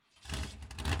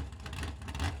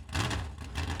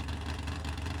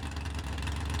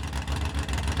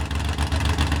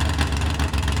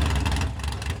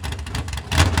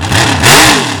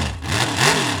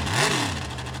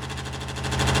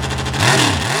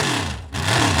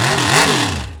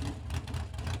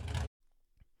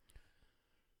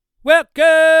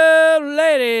Welcome,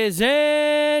 ladies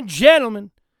and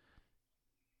gentlemen,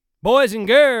 boys and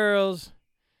girls.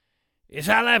 It's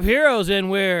Hot Lap Heroes,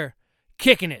 and we're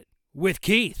kicking it with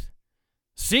Keith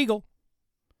Siegel.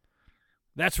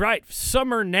 That's right,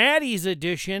 Summer Natties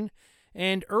edition,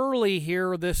 and early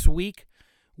here this week,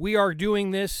 we are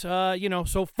doing this,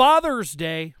 so Father's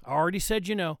Day, I already said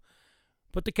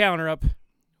put the counter up.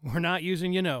 We're not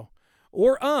using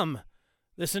or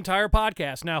this entire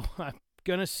podcast. Now, I'm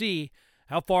going to see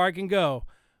how far I can go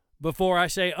before I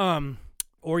say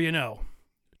or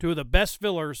two of the best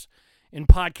fillers in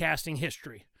podcasting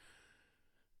history.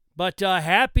 But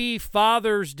happy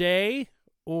Father's Day,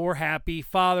 or happy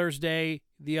Father's Day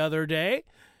the other day,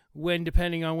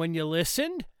 depending on when you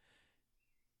listened.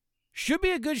 Should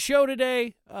be a good show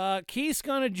today. Keith's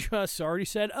going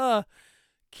to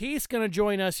Keith's going to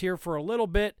join us here for a little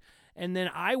bit, and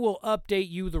then I will update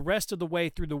you the rest of the way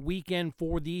through the weekend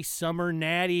for the Summer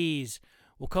Natties.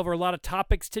 We'll cover a lot of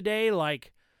topics today,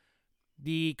 like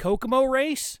the Kokomo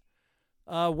race,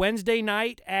 Wednesday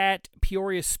night at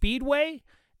Peoria Speedway,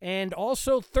 and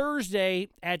also Thursday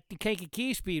at the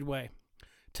Kankakee Speedway.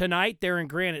 Tonight, they're in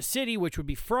Granite City, which would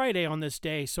be Friday on this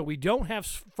day, so we don't have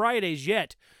Fridays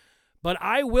yet, but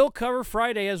I will cover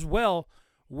Friday as well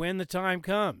when the time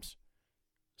comes.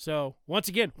 So, once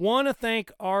again, want to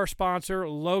thank our sponsor,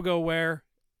 Logo Wear.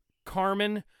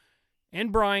 Carmen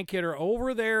and Brian Kidd are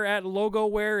over there at Logo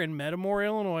Wear in Metamora,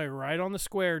 Illinois, right on the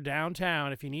square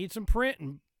downtown. If you need some print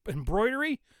and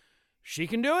embroidery, she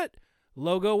can do it.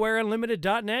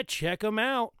 LogoWearUnlimited.net. Check them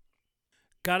out.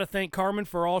 Got to thank Carmen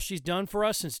for all she's done for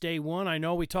us since day one. I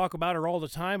know we talk about her all the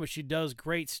time, but she does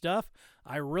great stuff.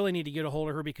 I really need to get a hold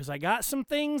of her because I got some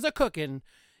things a-cooking.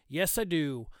 Yes, I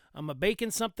do. I'm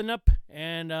baking something up,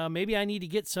 and maybe I need to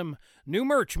get some new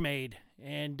merch made.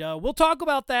 And we'll talk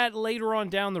about that later on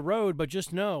down the road, but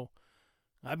just know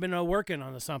I've been working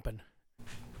on something.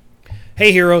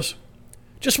 Hey, heroes.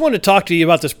 Just wanted to talk to you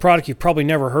about this product you've probably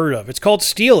never heard of. It's called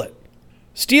Steel It.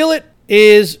 Steel It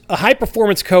is a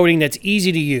high-performance coating that's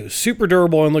easy to use, super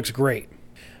durable, and looks great.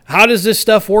 How does this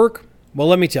stuff work? Well,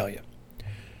 let me tell you.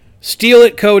 Steel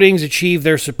It coatings achieve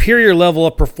their superior level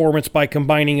of performance by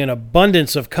combining an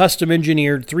abundance of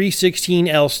custom-engineered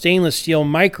 316L stainless steel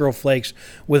microflakes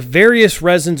with various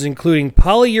resins including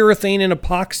polyurethane and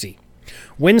epoxy.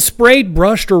 When sprayed,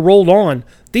 brushed, or rolled on,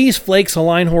 these flakes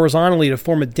align horizontally to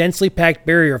form a densely packed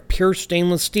barrier of pure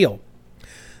stainless steel.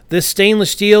 This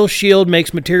stainless steel shield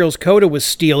makes materials coated with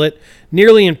Steel It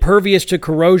nearly impervious to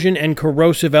corrosion and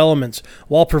corrosive elements,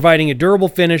 while providing a durable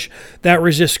finish that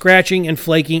resists scratching and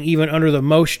flaking even under the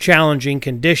most challenging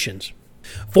conditions.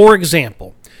 For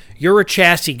example, you're a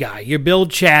chassis guy. You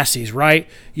build chassis, right?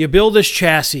 You build this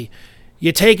chassis.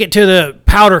 You take it to the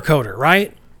powder coater,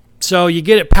 right? So you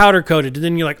get it powder coated, and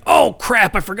then you're like, oh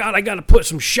crap, I forgot I got to put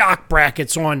some shock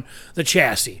brackets on the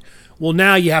chassis. Well,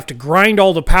 now you have to grind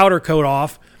all the powder coat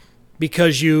off,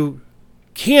 because you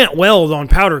can't weld on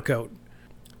powder coat.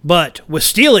 But with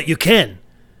Steel It, you can.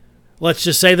 Let's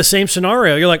just say the same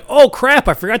scenario. You're like, oh crap,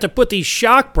 I forgot to put these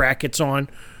shock brackets on.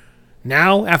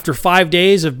 Now, after 5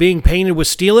 days of being painted with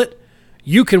Steel It,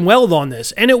 you can weld on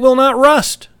this, and it will not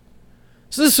rust.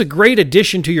 So this is a great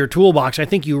addition to your toolbox. I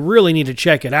think you really need to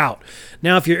check it out.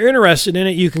 Now, if you're interested in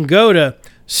it, you can go to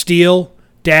steel-it.com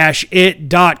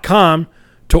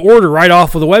to order right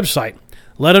off of the website.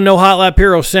 Let them know Hot Lap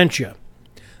Hero sent you.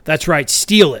 That's right,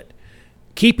 Steel It.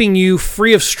 Keeping you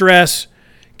free of stress,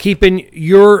 keeping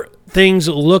your things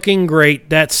looking great.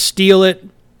 That's Steel It.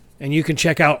 And you can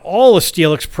check out all of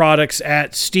Steel It's products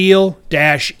at steel-it.com.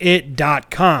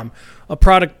 A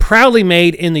product proudly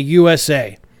made in the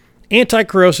USA.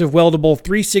 Anti-corrosive weldable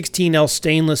 316L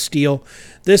stainless steel.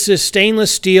 This is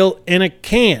stainless steel in a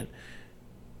can.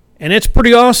 And it's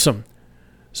pretty awesome.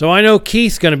 So I know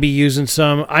Keith's going to be using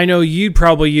some. I know you'd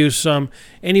probably use some.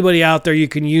 Anybody out there, you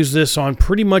can use this on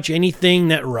pretty much anything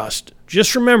that rusts.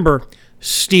 Just remember,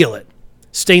 Steel It.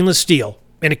 Stainless steel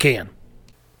in a can.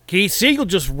 Keith Siegel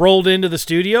just rolled into the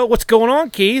studio. What's going on,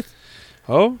 Keith?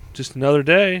 Oh, just another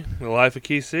day in the life of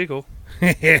Keith Siegel.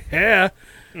 Yeah.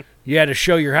 You had to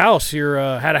show your house. You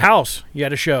had a house you had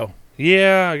to show.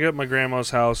 Yeah, I got my grandma's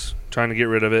house, trying to get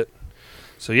rid of it.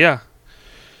 So, yeah.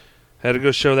 Had to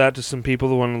go show that to some people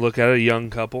that want to look at it, a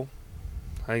young couple.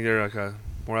 I think they're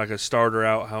more like a starter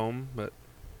out home, but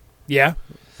yeah.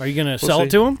 Are you gonna sell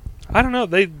it to them? I don't know.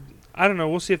 I don't know.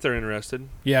 We'll see if they're interested.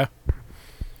 Yeah.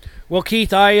 Well,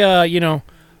 Keith, I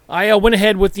went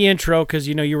ahead with the intro because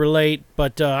you were late,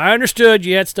 but I understood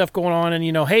you had stuff going on, and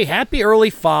hey, happy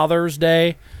early Father's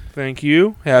Day. Thank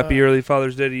you. Happy early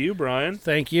Father's Day to you, Brian.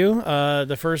 Thank you.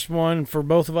 The first one for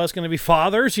both of us going to be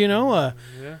fathers. Yeah.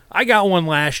 I got one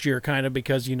last year, kind of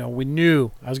because we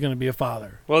knew I was going to be a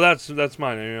father. Well, that's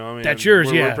mine. I mean, That's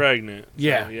yours. We're pregnant. So,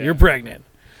 Yeah, you're pregnant.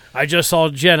 I just saw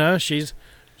Jenna. She's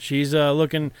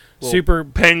looking super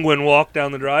penguin walk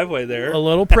down the driveway there. a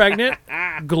little pregnant,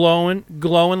 glowing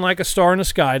like a star in the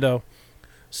sky, though.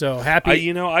 So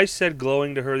happy. I said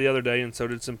glowing to her the other day, and so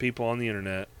did some people on the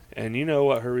internet. And you know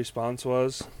what her response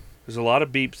was? There's a lot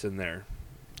of beeps in there.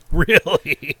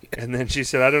 Really? And then she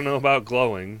said, I don't know about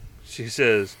glowing. She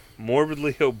says,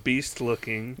 morbidly obese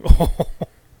looking.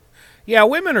 Yeah,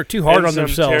 women are too hard on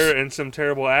themselves. And some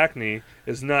terrible acne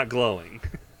is not glowing.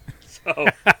 So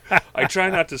I try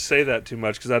not to say that too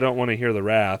much because I don't want to hear the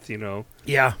wrath,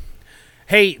 Yeah.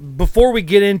 Hey, before we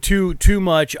get into too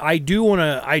much, I do want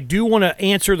to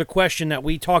answer the question that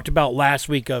we talked about last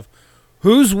week of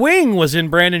whose wing was in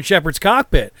Brandon Shepard's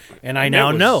cockpit, and I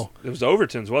now know it was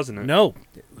Overton's, wasn't it? No,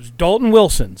 it was Dalton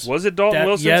Wilson's. Was it Dalton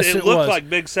Wilson's? Yes, it was. looked like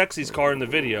Big Sexy's car in the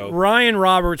video. Ryan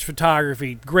Roberts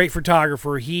Photography, great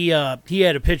photographer. He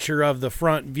had a picture of the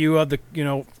front view of the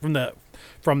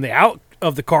from the out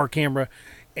of the car camera,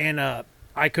 and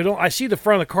I see the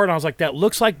front of the car, and I was like, that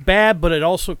looks like Bab, but it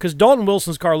also, because Dalton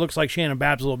Wilson's car looks like Shannon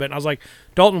Babb's a little bit, and I was like,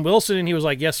 Dalton Wilson, and he was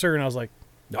like, yes, sir, and I was like,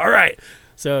 all right.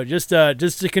 So just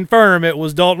to confirm, it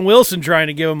was Dalton Wilson trying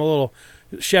to give him a little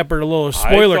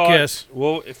spoiler kiss.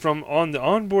 Well, from on the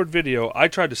onboard video, I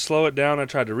tried to slow it down. I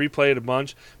tried to replay it a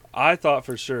bunch. I thought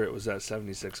for sure it was that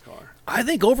 76 car. I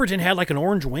think Overton had like an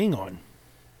orange wing on.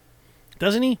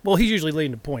 Doesn't he? Well, he's usually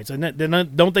leading the points.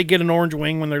 And don't they get an orange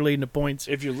wing when they're leading the points?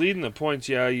 If you're leading the points,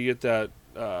 yeah, you get that,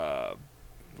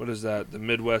 what is that, the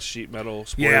Midwest sheet metal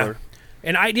spoiler. Yeah.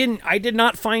 And I did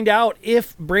not find out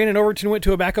if Brandon Overton went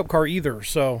to a backup car either.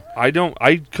 So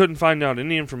I couldn't find out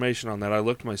any information on that. I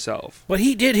looked myself. But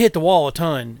he did hit the wall a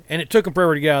ton, and it took him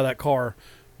forever to get out of that car.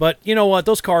 But you know what?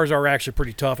 Those cars are actually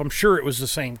pretty tough. I'm sure it was the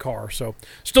same car. So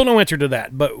still no answer to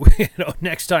that. But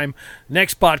next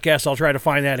podcast, I'll try to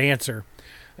find that answer.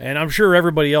 And I'm sure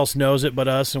everybody else knows it but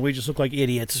us, and we just look like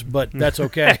idiots. But that's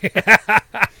okay.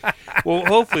 Well,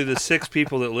 hopefully the 6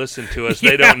 people that listen to us,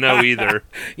 they don't know either.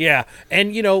 Yeah,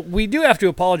 and we do have to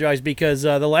apologize because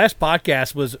the last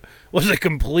podcast was a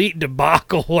complete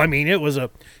debacle. I mean, it was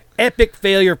a epic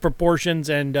failure of proportions,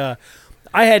 and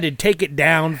I had to take it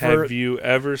down. Have you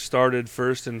ever started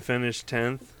first and finished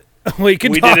 10th? We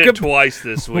did it twice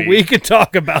this week. We could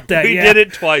talk about that. We did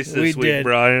it twice this week,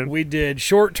 Brian. We did.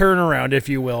 Short turnaround, if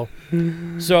you will.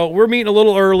 So we're meeting a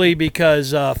little early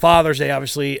because Father's Day,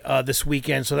 obviously, this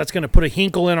weekend. So that's going to put a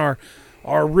hinkle in our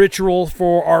ritual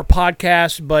for our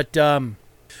podcast. But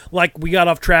we got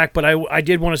off track. But I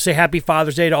did want to say Happy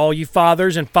Father's Day to all you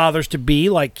fathers and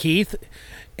fathers-to-be like Keith.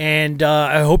 And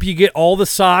I hope you get all the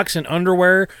socks and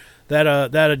underwear that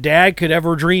a dad could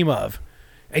ever dream of.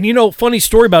 And funny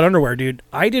story about underwear, dude.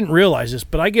 I didn't realize this,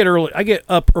 but I get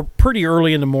up pretty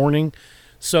early in the morning.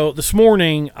 So this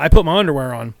morning I put my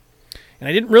underwear on, and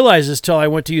I didn't realize this till I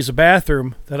went to use the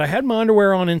bathroom that I had my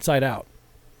underwear on inside out.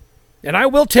 And I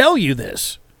will tell you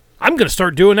this: I'm going to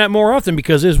start doing that more often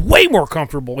because it's way more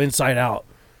comfortable inside out.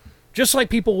 Just like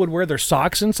people would wear their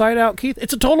socks inside out, Keith.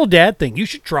 It's a total dad thing. You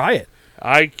should try it.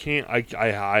 I can't.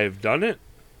 I've done it.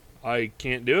 I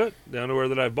can't do it. The underwear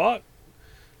that I bought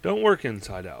don't work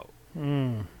inside out.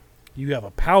 You have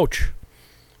a pouch.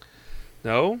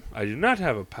 No, I do not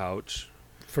have a pouch.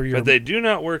 But they do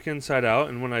not work inside out.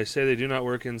 And when I say they do not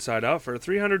work inside out, for a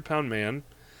 300-pound man,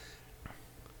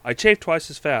 I chafe twice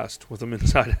as fast with them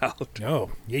inside out. Oh,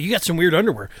 yeah, you got some weird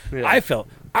underwear. Yeah. I felt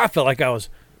like I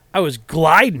was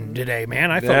gliding today,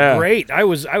 man. I felt great. I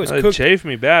was cooked. It chafed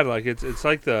me bad. Like it's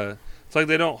like they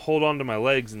don't hold on to my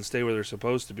legs and stay where they're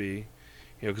supposed to be.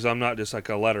 Because I'm not just like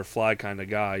a let her fly kind of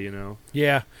guy,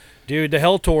 Yeah, dude, the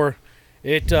Hell Tour,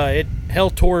 it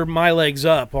Hell tore my legs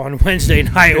up on Wednesday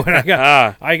night when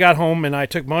I got home and I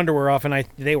took my underwear off and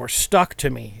they were stuck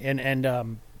to me. And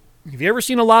have you ever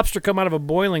seen a lobster come out of a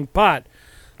boiling pot?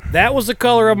 That was the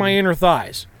color of my inner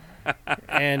thighs.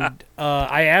 And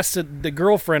I asked the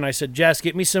girlfriend, I said, Jess,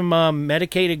 get me some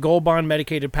medicated Gold Bond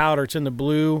medicated powder. It's in the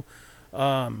blue.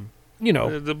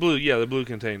 The blue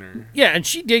container. Yeah, and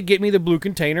she did get me the blue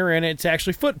container, and it's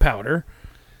actually foot powder.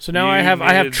 So now I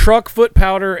have truck foot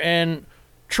powder and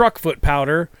truck foot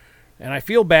powder, and I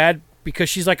feel bad because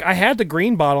she's like, I had the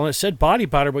green bottle and it said body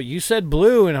powder, but you said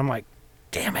blue, and I'm like,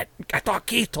 damn it! I thought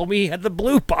Keith told me he had the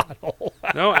blue bottle.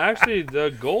 No, actually, the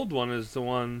gold one is the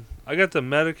one. I got the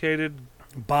medicated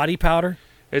body powder.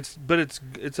 It's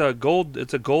a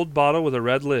gold bottle with a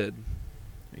red lid.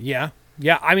 Yeah.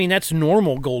 Yeah, I mean, that's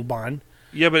normal Gold Bond.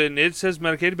 Yeah, but it says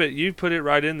medicated, but you put it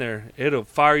right in there. It'll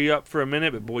fire you up for a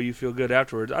minute, but boy, you feel good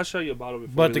afterwards. I'll show you a bottle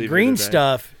before But we the leave green here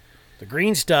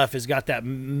today. stuff, has got that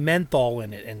menthol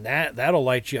in it, and that'll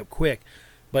light you up quick.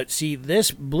 But see,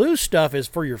 this blue stuff is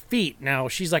for your feet. Now,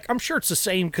 she's like, I'm sure it's the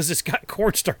same because it's got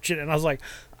cornstarch in it. And I was like,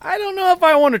 I don't know if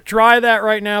I want to try that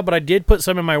right now, but I did put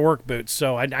some in my work boots.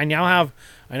 So I now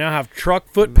have truck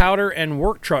foot powder and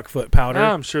work truck foot powder.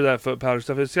 I'm sure that foot powder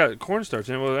stuff, it's got cornstarch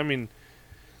in it. Well, I mean,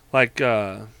 like,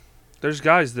 there's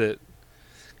guys that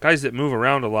move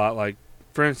around a lot. Like,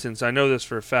 for instance, I know this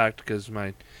for a fact because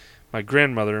my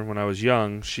grandmother, when I was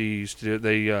young, she used to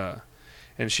do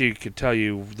and she could tell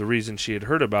you the reason she had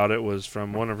heard about it was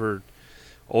from one of her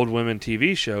old women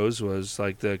TV shows, was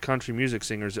like the country music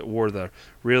singers that wore the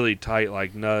really tight,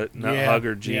 like nut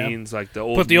hugger jeans, like the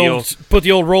old put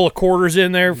the old roll of quarters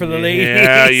in there for the ladies.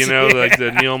 Yeah, like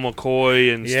the Neil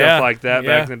McCoy and stuff like that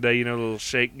back in the day. The little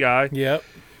shake guy. Yep.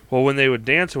 Well, when they would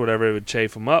dance or whatever, it would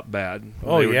chafe them up bad.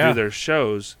 When they would do their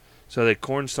shows, so they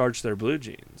cornstarch their blue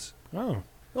jeans.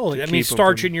 Oh, I mean,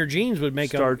 starch in your jeans would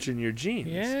make starch in your jeans.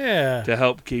 Yeah. To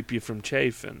help keep you from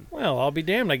chafing. Well, I'll be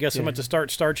damned. I guess I'm going to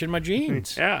start starching my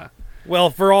jeans. Yeah. Well,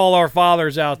 for all our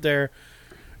fathers out there,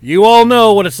 you all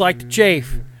know what it's like to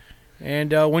chafe.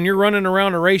 And when you're running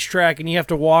around a racetrack and you have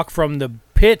to walk from the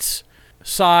pits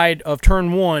side of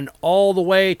turn 1 all the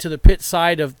way to the pit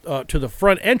side of to the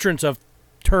front entrance of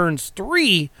turns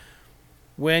 3,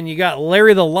 when you got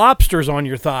Larry the Lobsters on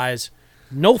your thighs,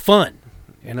 no fun.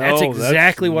 And that's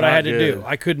exactly what I had to do.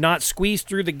 I could not squeeze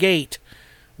through the gate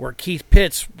where Keith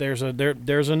pits. There's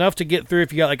enough to get through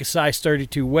if you got like a size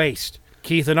 32 waist.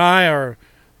 Keith and I are...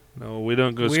 No, we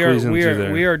don't go squeezing through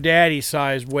there. We are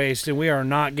daddy-sized waist, and we are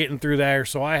not getting through there,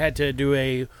 so I had to do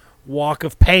a walk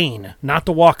of pain, not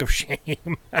the walk of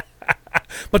shame.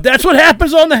 But that's what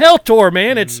happens on the Hell Tour,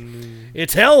 man.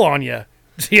 It's hell on you.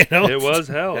 It was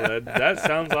hell. That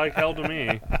sounds like hell to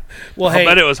me. Well, I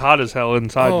bet it was hot as hell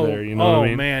inside there. You know what I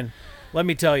mean? Oh man, let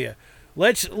me tell you.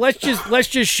 Let's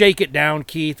just shake it down,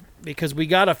 Keith, because we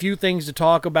got a few things to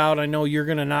talk about. I know you're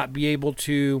gonna not be able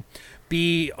to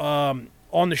be on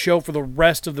the show for the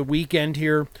rest of the weekend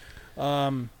here.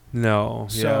 No.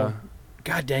 So,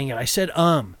 God dang it, I said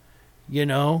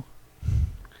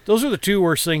Those are the two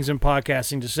worst things in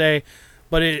podcasting to say,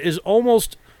 but it is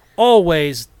almost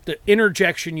always the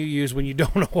interjection you use when you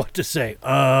don't know what to say.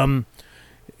 No,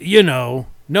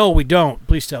 we don't.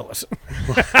 Please tell us.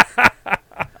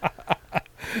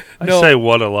 I say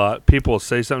what a lot. People will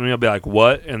say something to me, I'll be like,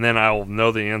 what? And then I'll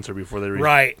know the answer before they read.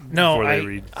 Right. No,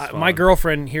 my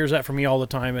girlfriend hears that from me all the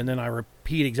time, and then I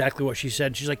repeat exactly what she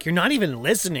said. She's like, you're not even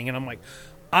listening. And I'm like,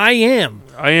 I am.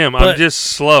 I'm just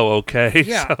slow, okay?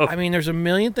 Yeah. So. I mean, there's a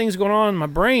million things going on in my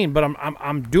brain, but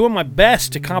I'm doing my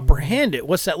best to comprehend it.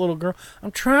 What's that little girl?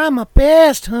 I'm trying my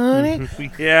best, honey.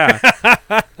 Yeah.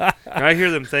 I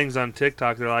hear them things on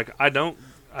TikTok. They're like, I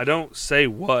don't say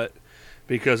what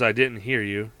because I didn't hear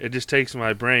you. It just takes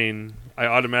my brain. I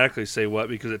automatically say what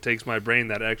because it takes my brain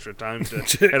that extra time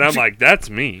to. And I'm like, that's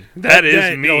me. That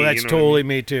is me. No, that's totally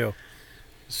me too.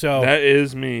 So that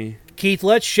is me. Keith,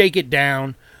 let's shake it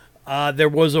down. There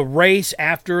was a race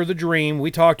after the Dream.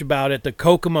 We talked about it, the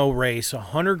Kokomo race,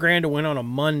 $100,000 to win on a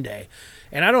Monday.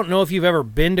 And I don't know if you've ever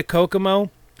been to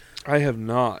Kokomo. I have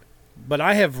not. But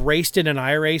I have raced it in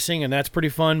iRacing, and that's pretty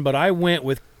fun. But I went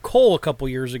with Cole a couple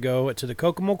years ago to the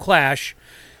Kokomo Clash,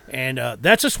 and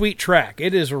that's a sweet track.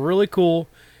 It is really cool.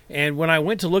 And when I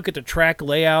went to look at the track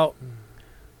layout,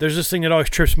 there's this thing that always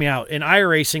trips me out. In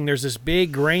iRacing, there's this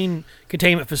big grain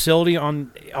containment facility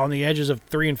on the edges of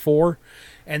 3 and 4,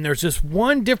 and there's this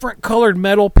one different colored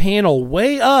metal panel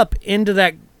way up into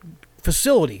that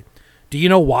facility. Do you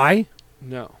know why?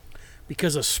 No.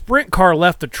 Because a sprint car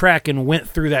left the track and went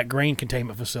through that grain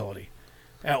containment facility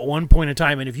at one point in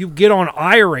time. And if you get on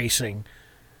iRacing,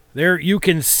 there you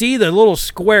can see the little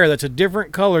square that's a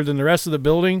different color than the rest of the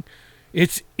building.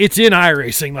 It's in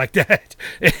iRacing like that.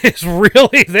 It's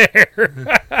really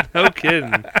there. No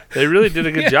kidding. They really did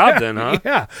a good job then, huh?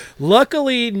 Yeah.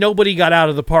 Luckily, nobody got out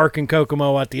of the park in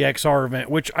Kokomo at the XR event,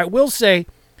 which I will say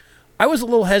I was a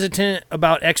little hesitant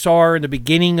about XR in the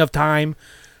beginning of time.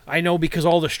 I know because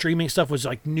all the streaming stuff was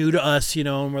like new to us,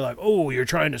 and we're like, oh, you're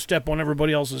trying to step on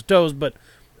everybody else's toes. But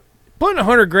putting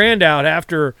 $100,000 out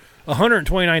after a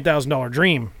 $129,000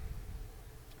 Dream,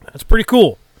 that's pretty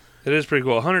cool. It is pretty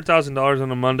cool. $100,000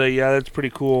 on a Monday, yeah, that's pretty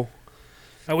cool.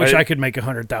 I wish I could make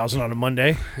 $100,000 on a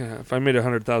Monday. Yeah, if I made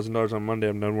 $100,000 on Monday,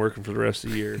 I'm done working for the rest of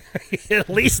the year. At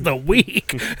least the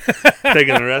week.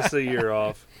 Taking the rest of the year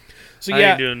off. So I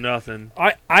ain't doing nothing.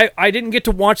 I didn't get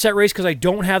to watch that race because I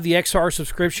don't have the XR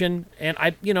subscription, and I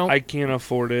can't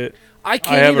afford it. I I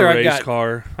can't have either. a race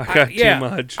car. I got too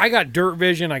much. I got Dirt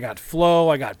Vision. I got Flow.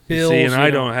 I got Bills. See, and I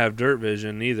don't have Dirt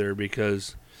Vision either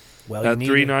because Well, that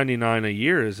 $3.99 a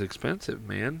year is expensive,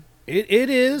 man. It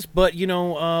is, but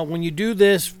when you do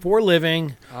this for a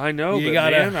living, I know, you but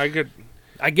gotta, man, I get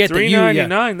I get that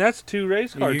 $3.99. That's 2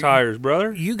 race car tires,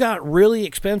 brother. You got really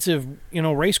expensive,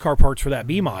 race car parts for that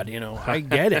B mod. I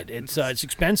get it. It's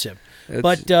expensive,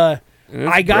 but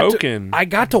I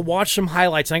got to watch some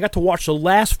highlights. And I got to watch the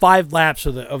last 5 laps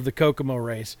of the Kokomo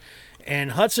race,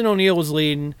 and Hudson O'Neal was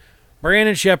leading.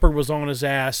 Brandon Sheppard was on his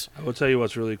ass. I will tell you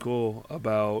what's really cool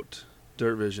about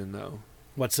Dirt Vision, though.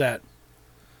 What's that?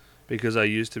 Because I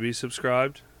used to be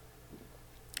subscribed.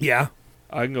 Yeah.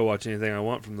 I can go watch anything I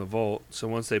want from the vault. So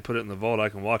once they put it in the vault, I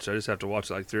can watch it. I just have to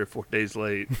watch it like 3 or 4 days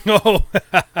late. Oh,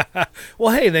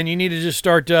 well, hey, then you need to just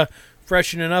start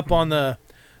freshening up on the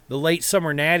late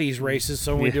summer Natties races.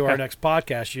 So when we do our next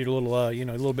podcast, you're a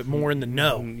little bit more in the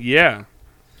know. Yeah.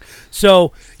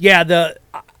 So yeah, the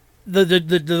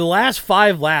last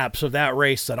 5 laps of that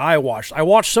race that I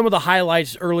watched some of the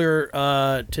highlights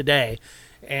earlier today,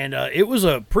 and it was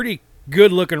a pretty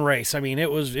good looking race. I mean,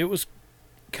 it was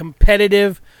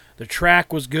competitive. The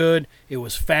track was good. It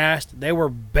was fast. They were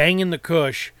banging the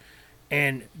cush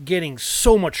and getting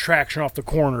so much traction off the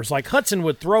corners. Like Hudson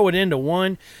would throw it into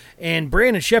one, and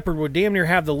Brandon Sheppard would damn near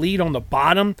have the lead on the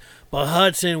bottom, but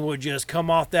Hudson would just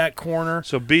come off that corner.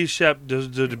 So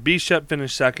did B Shep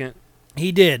finish second?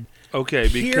 He did. Okay,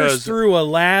 because Pierce threw a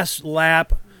last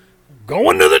lap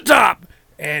going to the top,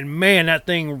 and man, that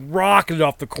thing rocketed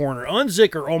off the corner.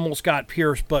 Unzicker almost got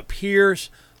Pierce, but Pierce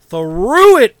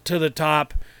threw it to the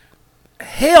top.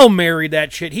 Hail Mary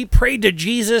that shit. He prayed to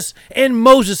Jesus and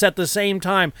Moses at the same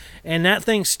time, and that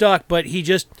thing stuck, but he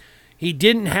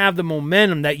didn't have the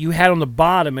momentum that you had on the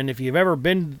bottom. And if you've ever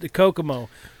been to Kokomo,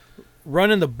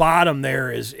 running the bottom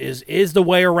there is the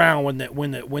way around.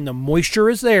 When the moisture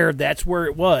is there, that's where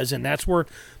it was, and that's where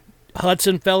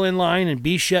Hudson fell in line and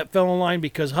B Shep fell in line,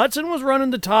 because Hudson was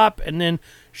running the top and then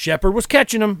Sheppard was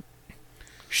catching him.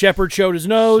 Sheppard showed his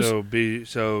nose.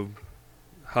 So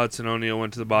Hudson O'Neal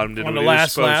went to the bottom, did on what the he was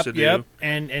last supposed lap, to do. yep,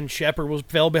 and Sheppard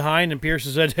fell behind, and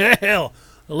Pearson said, "Hell,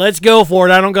 let's go for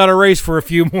it. I don't got to race for a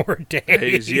few more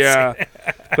days." Yeah,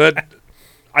 but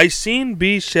I seen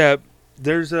B Shep.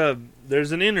 There's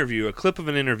an interview, a clip of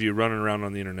an interview running around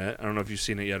on the internet. I don't know if you've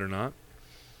seen it yet or not,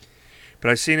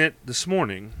 but I seen it this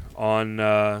morning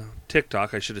on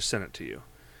TikTok. I should have sent it to you,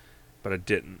 but I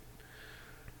didn't.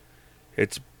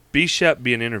 It's B Shep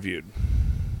being interviewed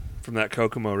from that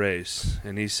Kokomo race,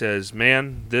 and he says,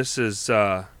 "Man, this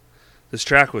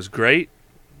track was great,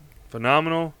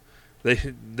 phenomenal.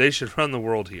 They should run the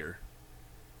world here."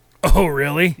 Oh,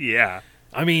 really? Yeah.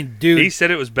 I mean, dude. He said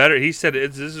it was better. He said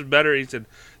this is better. He said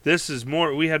this is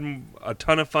more. We had a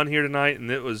ton of fun here tonight,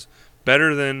 and it was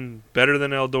better than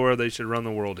Eldora. They should run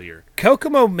the world here.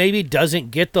 Kokomo maybe doesn't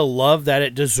get the love that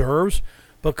it deserves,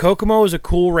 but Kokomo is a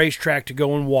cool racetrack to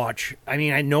go and watch. I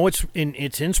mean, I know it's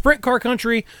in sprint car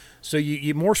country, so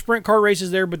you more sprint car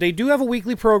races there, but they do have a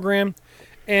weekly program.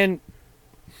 And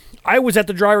I was at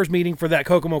the drivers' meeting for that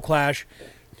Kokomo Clash,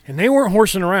 and they weren't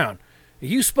horsing around. If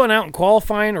you spun out in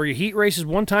qualifying or your heat races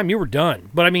one time, you were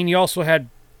done. But I mean, you also had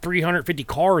 350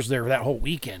 cars there that whole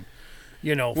weekend,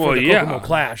 for the Kokomo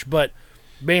Clash. But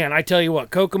man, I tell you what,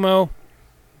 Kokomo,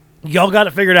 y'all got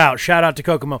it figured out. Shout out to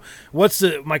Kokomo.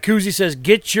 My koozie says,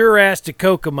 get your ass to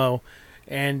Kokomo,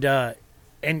 and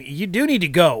you do need to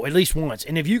go at least once.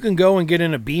 And if you can go and get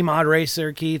in a B mod race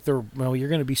there, Keith, or you're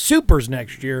going to be supers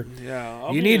next year.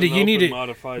 Yeah, you need to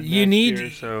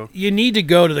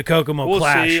go to the Kokomo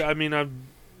Clash. See. I mean, I've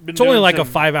been. It's only like a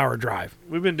 5-hour drive.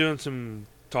 We've been doing some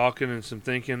talking and some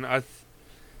thinking. I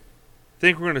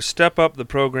think we're going to step up the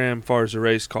program as far as the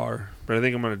race car, but I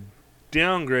think I'm going to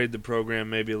downgrade the program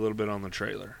maybe a little bit on the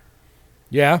trailer.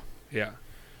 Yeah? Yeah.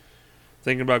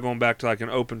 Thinking about going back to like an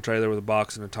open trailer with a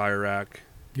box and a tire rack.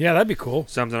 Yeah, that'd be cool.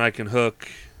 Something I can hook.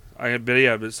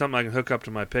 But something I can hook up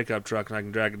to my pickup truck and I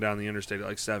can drag it down the interstate at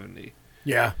like 70.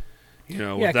 Yeah.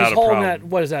 Without a problem. That,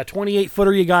 what is that,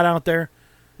 28-footer you got out there?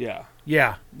 Yeah.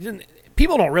 Yeah.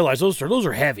 People don't realize those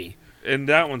are heavy. And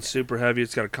that one's super heavy.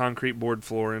 It's got a concrete board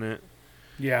floor in it.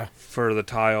 Yeah. For the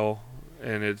tile.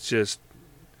 And it's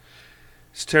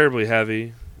terribly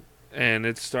heavy. And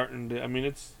it's starting to,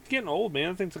 it's getting old,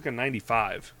 man. I think it's like a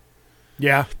 95.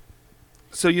 Yeah.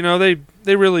 So, they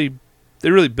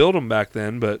really built them back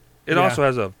then, but it also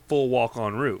has a full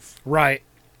walk-on roof. Right.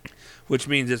 Which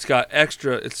means it's got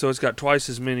it's got twice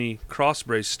as many cross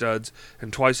brace studs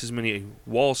and twice as many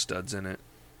wall studs in it.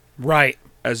 Right.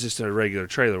 As just a regular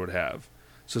trailer would have.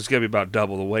 So it's going to be about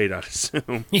double the weight, I'd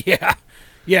assume. Yeah.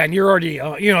 Yeah, and you're already,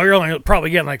 you're only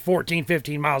probably getting like 14,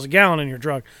 15 miles a gallon in your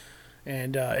truck.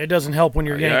 And it doesn't help when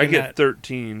you're getting I get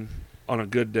 13 on a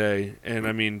good day. And,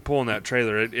 I mean, pulling that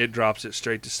trailer, it drops it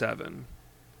straight to 7.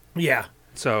 Yeah.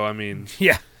 So, I mean.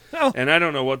 Yeah. Oh. And I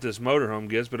don't know what this motorhome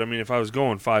gets, but, I mean, if I was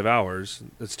going 5 hours,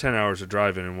 it's 10 hours of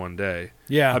driving in one day.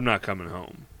 Yeah. I'm not coming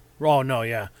home. Oh, no,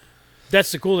 yeah.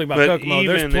 That's the cool thing about But Kokomo.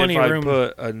 There's even plenty if of room. I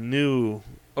put a new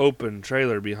open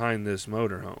trailer behind this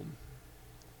motorhome,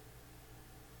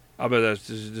 I bet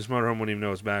this motorhome wouldn't even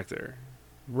know it's back there.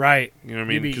 Right. You know what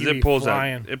I mean? Because it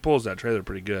pulls that trailer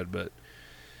pretty good. But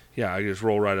yeah, I just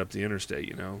roll right up the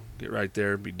interstate. Get right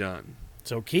there, be done.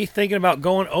 So Keith thinking about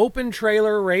going open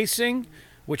trailer racing,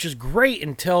 which is great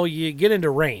until you get into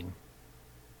rain.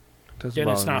 Then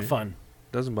it's not fun.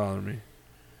 Doesn't bother me.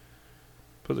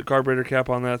 Put the carburetor cap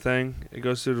on that thing. It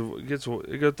goes through.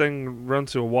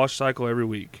 Runs through a wash cycle every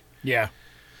week. Yeah.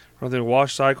 Run through a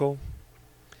wash cycle.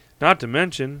 Not to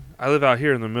mention, I live out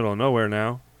here in the middle of nowhere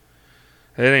now.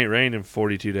 It ain't rained in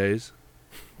 42 days.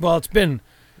 Well, it's been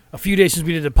a few days since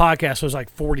we did the podcast, so it was like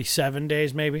 47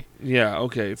 days maybe. Yeah,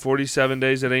 okay. 47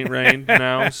 days it ain't rained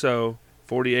now, so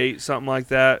 48, something like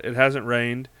that. It hasn't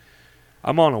rained.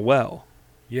 I'm on a well.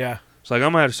 Yeah. So I'm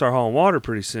going to have to start hauling water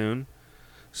pretty soon.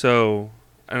 So,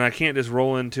 and I can't just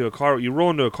roll into a car. You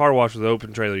roll into a car wash with an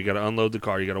open trailer. You got to unload the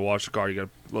car. You got to wash the car. You got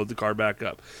to load the car back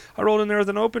up. I rolled in there with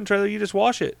an open trailer. You just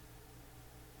wash it.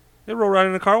 You roll right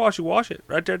in the car wash. You wash it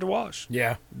right there to wash.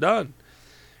 Yeah. Done.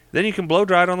 Then you can blow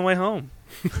dry it on the way home.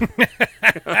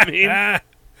 I mean,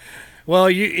 well,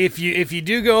 if you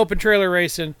do go open trailer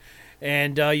racing,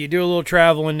 and you do a little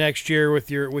traveling next year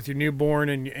with your newborn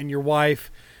and your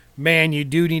wife, man, you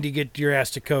do need to get your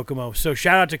ass to Kokomo. So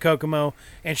shout out to Kokomo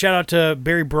and shout out to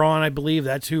Barry Braun. I believe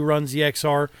that's who runs the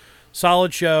XR.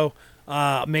 Solid show.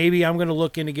 Maybe I'm going to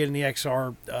look into getting the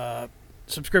XR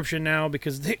subscription now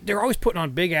because they're always putting on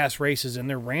big ass races and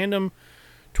they're random.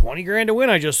 20 grand to win.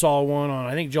 I just saw one on,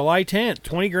 I think, July 10th.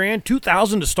 20 grand,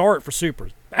 2,000 to start for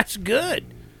supers. That's good.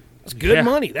 That's good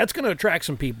money. That's going to attract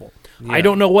some people. Yeah. I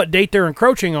don't know what date they're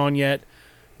encroaching on yet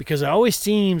because it always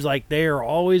seems like they're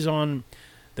always on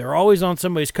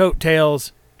somebody's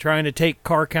coattails trying to take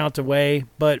car counts away.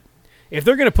 But if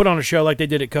they're going to put on a show like they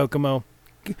did at Kokomo,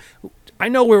 I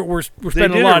know we're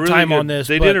spending a lot of time on this.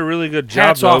 They did a really good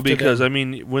job, though, because, I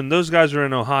mean, when those guys were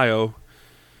in Ohio,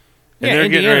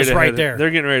 and Indiana's right there. They're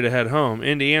getting ready to head home.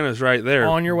 Indiana's right there.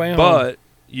 On your way home. But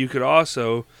you could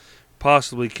also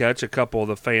possibly catch a couple of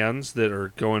the fans that are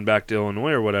going back to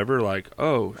Illinois or whatever, like,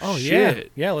 oh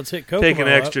shit. Yeah, let's hit Kokomo. Take an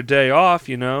extra day off,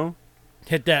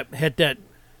 Hit that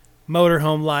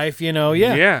motorhome life, yeah.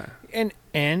 Yeah.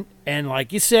 And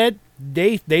like you said,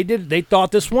 they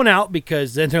thought this one out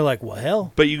because then they're like, well,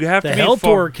 hell. But you have to be the Hell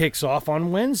Tour kicks off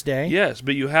on Wednesday. Yes,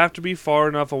 but you have to be far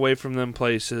enough away from them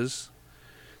places.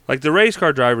 Like the race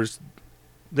car drivers,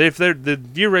 you're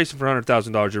racing for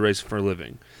 $100,000, you're racing for a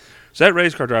living. So that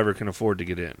race car driver can afford to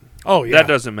get in. Oh, yeah. That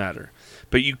doesn't matter.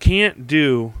 But you can't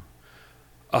do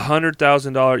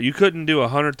 $100,000. You couldn't do a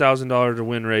 $100,000 to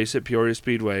win race at Peoria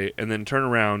Speedway and then turn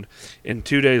around and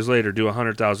 2 days later do a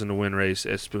 $100,000 to win race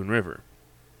at Spoon River.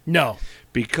 No.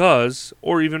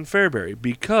 Or even Fairbury,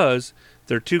 because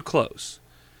they're too close.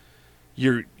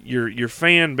 Your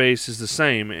fan base is the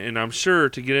same, and I'm sure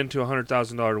to get into a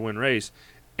 $100,000 to win race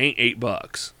ain't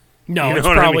 $8. No, it's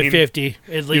probably 50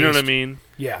 at least. You know what I mean?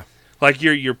 Yeah. Like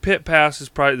your pit pass is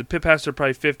probably the pit pass are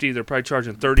probably 50. They're probably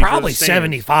charging 30. Probably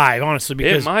 75, honestly.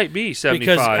 Because it might be 75.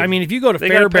 Because I mean, if you go to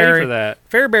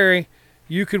Fairbury,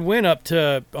 you could win up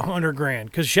to $100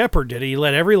 grand. Because Shepard did it. He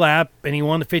led every lap and he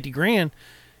won the 50 grand,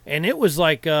 and it was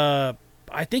like I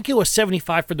think it was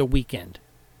 75 for the weekend.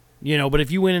 But if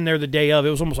you went in there the day of,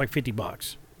 it was almost like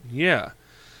 $50. Yeah,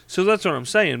 so that's what I'm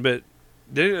saying. But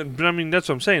I mean, that's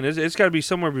what I'm saying. It's got to be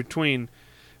somewhere between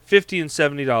 $50 and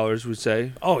 $70, we'd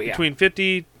say. Oh yeah, between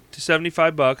 $50 to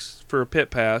 $75 for a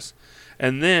pit pass,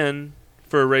 and then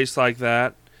for a race like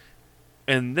that,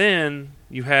 and then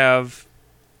you have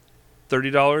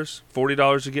 $30,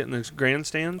 $40 to get in the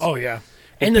grandstands. Oh yeah,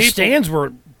 and the stands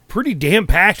were pretty damn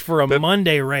packed for a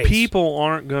Monday race. People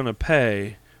aren't going to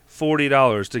pay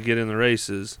 $40 to get in the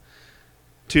races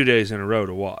 2 days in a row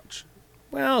to watch.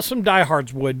 Well, some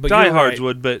diehards would, but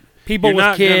but people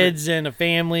with kids and a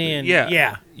family, and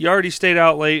yeah, you already stayed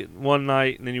out late one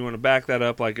night, and then you want to back that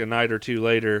up like a night or two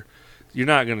later. You're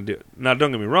not going to do it. Now,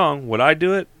 don't get me wrong. Would I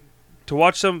do it to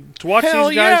watch Hell these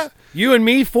guys? Yeah. You and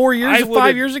me 5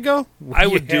 years ago. I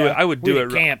would do it. I would do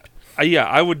it. Camped.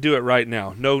 I would do it right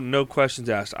now. No questions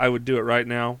asked. I would do it right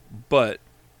now, but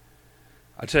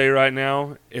I tell you right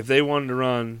now, if they wanted to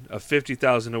run a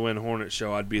 50,000 to win Hornet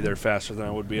show, I'd be there faster than I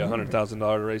would be a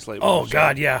 $100,000 race late. Oh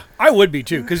God, yeah, I would be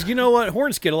too. Because you know what,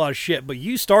 Hornets get a lot of shit, but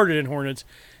you started in Hornets,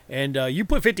 and you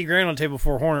put 50 grand on the table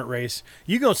for a Hornet race.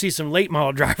 You gonna see some late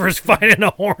model drivers fighting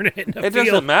a Hornet in the It field.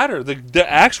 doesn't matter. The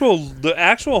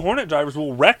actual Hornet drivers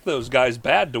will wreck those guys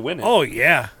bad to win it. Oh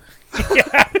yeah.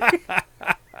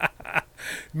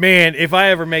 Man, if I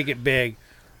ever make it big,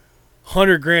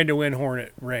 100 grand to win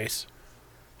Hornet race.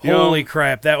 Holy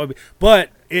crap, that would be. But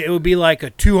it would be like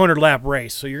a 200 lap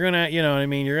race. So you're gonna, you know what I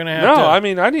mean. You're gonna have to. I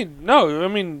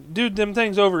mean, dude, them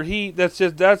things overheat. That's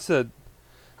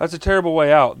a terrible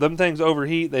way out. Them things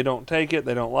overheat. They don't take it.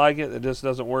 They don't like it. It just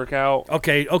doesn't work out.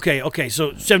 Okay.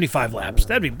 So 75 laps.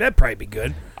 That'd probably be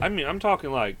good. I mean, I'm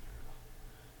talking like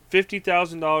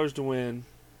 $50,000 to win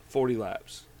 40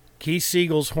 laps. Keith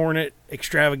Siegel's Hornet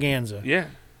Extravaganza. Yeah.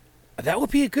 That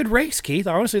would be a good race, Keith.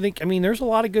 I honestly think. I mean, there's a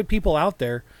lot of good people out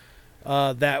there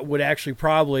that would actually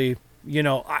probably. You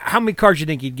know, how many cars do you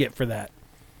think you'd get for that?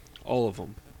 All of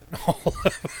them.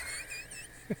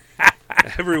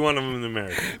 Every one of them in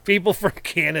America. People from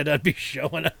Canada would be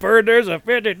showing up. Heard there's a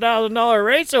 $50,000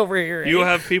 race over here. You'll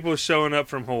have people showing up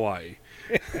from Hawaii.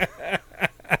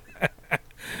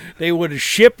 They would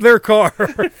ship their car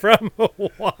from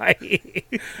Hawaii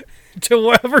to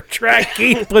whatever track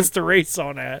Keith puts the race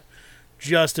on at,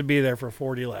 just to be there for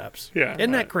 40 laps. Yeah,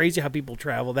 Isn't that crazy how people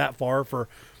travel that far for,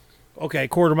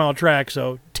 quarter-mile track,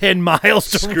 so 10 miles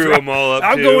to screw them all up.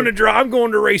 I'm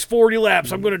going to race 40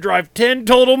 laps. I'm going to drive 10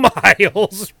 total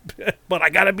miles, but I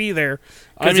got to be there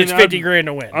because it's 50 grand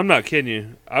to win. I'm not kidding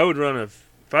you. I would if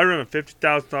I run a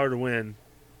 $50,000 to win,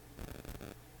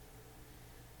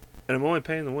 and I'm only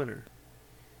paying the winner.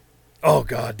 Oh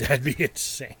God, that'd be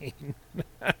insane.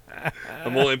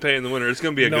 I'm only paying the winner. It's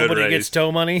going to be a good race. Nobody gets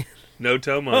tow money. No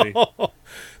tow money.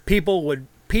 People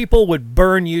would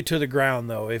burn you to the ground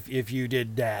though if you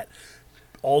did that.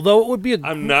 Although it would be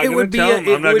I'm not going to tell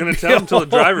them. I'm not going to tell them until the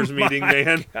drivers' meeting,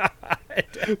 man.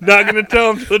 Not going to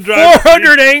tell them until the drivers'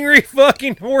 400 angry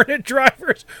fucking Hornet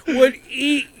drivers would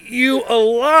eat you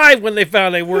alive when they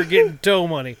found they were getting tow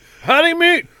money. How do you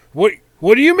mean?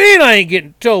 What do you mean I ain't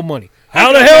getting tow money?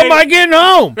 How the hell am I getting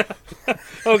home?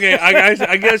 Okay,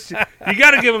 I guess you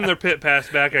got to give them their pit pass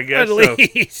back. I guess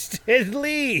at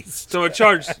least. So I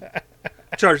charge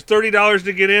 $30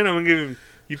 to get in. I'm gonna give him.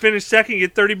 You finish second, you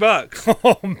get $30.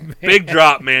 Oh man, big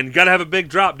drop, man. You got to have a big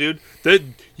drop, dude.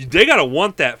 They got to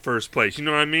want that first place. You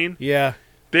know what I mean? Yeah.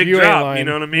 Big drop. You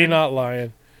know what I mean? You're not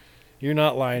lying. You're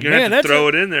not lying. You're gonna have to throw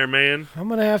it in there, man. I'm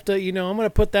gonna have to. I'm gonna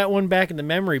put that one back in the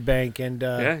memory bank, and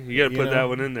yeah, you got to put that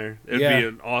one in there. It'd be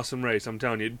an awesome race. I'm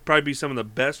telling you, it'd probably be some of the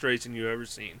best racing you've ever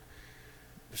seen.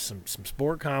 Some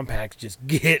sport compacts just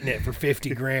getting it for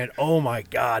 50 grand. Oh my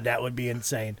God, that would be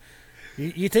insane.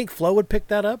 You think Flo would pick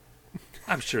that up?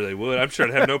 I'm sure they would. I'm sure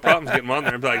I'd have no problems getting them on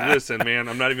there. I'd be like, listen, man,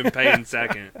 I'm not even paying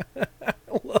second.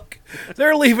 Look,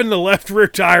 they're leaving the left rear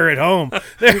tire at home.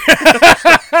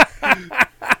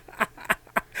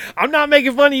 I'm not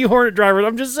making fun of you Hornet drivers.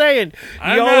 I'm just saying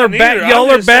y'all are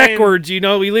backwards.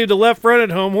 We leave the left front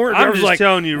at home. Hornet drivers like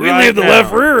telling you we right leave the now,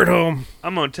 left rear at home.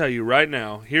 I'm going to tell you right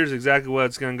now. Here's exactly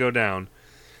what's going to go down.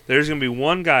 There's going to be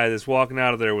one guy that's walking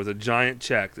out of there with a giant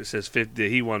check that says that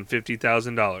he won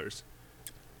 $50,000.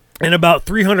 And about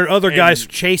 300 other guys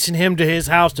chasing him to his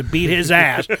house to beat his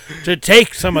ass to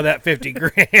take some of that 50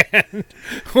 grand.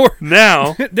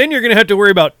 Now, then you're going to have to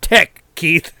worry about tech,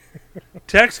 Keith.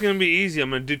 Tech's going to be easy.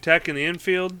 I'm going to do tech in the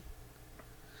infield.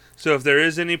 So if there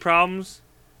is any problems,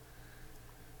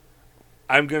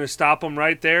 I'm going to stop them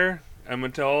right there. I'm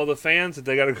going to tell all the fans that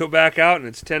they got to go back out, and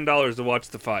it's $10 to watch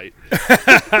the fight.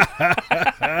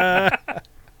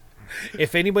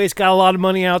 If anybody's got a lot of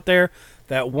money out there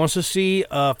that wants to see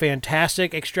a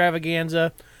fantastic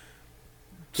extravaganza,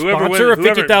 sponsor a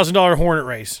 $50,000 Hornet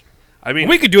race. I mean,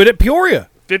 we could do it at Peoria.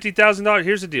 $50,000.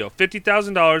 Here's the deal: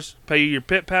 $50,000. Pay you your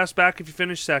pit pass back if you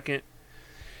finish second.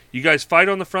 You guys fight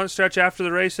on the front stretch after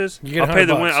the races. I'll pay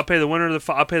the winner. I'll pay the winner of the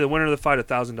fight. I'll pay the winner of the fight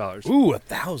 $1,000. Ooh,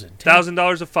 $1,000.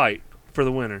 $1,000 a fight for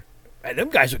the winner. Hey, them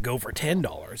guys would go for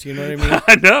 $10. You know what I mean?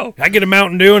 I know. I get a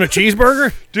Mountain Dew and a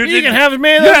cheeseburger. Dude, you can have as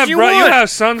many of those as you want. You have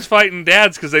sons fighting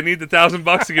dads because they need the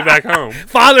 $1,000 to get back home.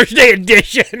 Father's Day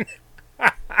edition.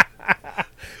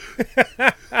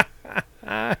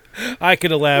 I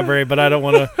could elaborate, but I don't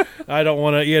want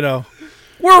to.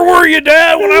 Where were you,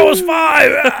 Dad, when I was 5?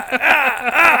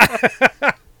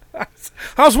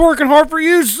 I was working hard for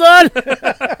you, son.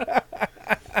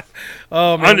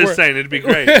 Oh man, I'm just saying it'd be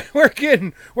great. We're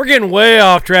getting way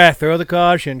off track. Throw the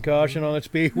caution on the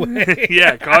speedway.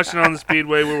 Yeah, caution on the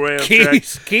speedway. We're way off track.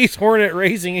 Keith's Hornet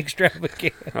Racing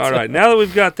Extravaganza. All right, now that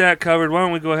we've got that covered, why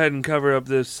don't we go ahead and cover up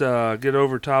this, get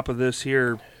over top of this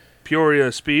here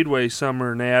Peoria Speedway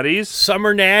Summer Natties.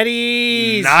 Summer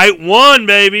Natties. Night 1,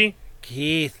 baby.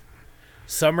 Keith,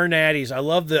 Summer Natties. I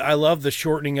love the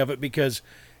shortening of it because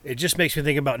it just makes me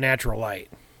think about Natural Light.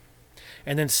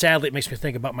 And then sadly it makes me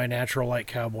think about my Natural Light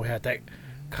cowboy hat that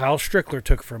Kyle Strickler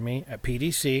took from me at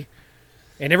PDC.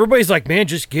 And everybody's like, man,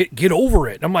 just get over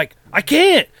it. And I'm like, I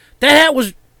can't. That hat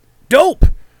was dope.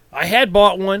 I had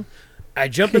bought one. I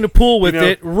jumped in the pool with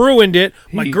it, ruined it.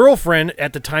 My girlfriend,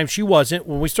 at the time she wasn't,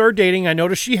 when we started dating, I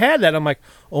noticed she had that. I'm like,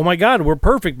 oh my God, we're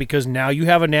perfect because now you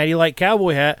have a Natty Light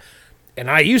cowboy hat, and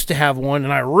I used to have one,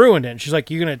 and I ruined it. And she's like,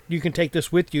 you can take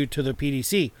this with you to the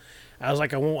PDC. I was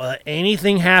like, I won't let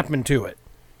anything happen to it.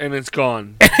 And it's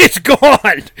gone. And it's gone.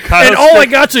 And all I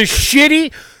got's a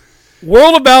shitty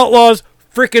World of Outlaws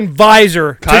freaking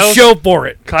visor to show for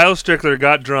it. Kyle Strickler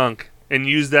got drunk and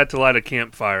used that to light a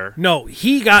campfire. No,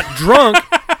 he got drunk,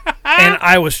 and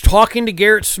I was talking to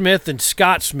Garrett Smith and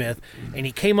Scott Smith, and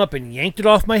he came up and yanked it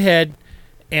off my head,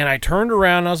 and I turned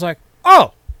around, and I was like,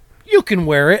 oh, you can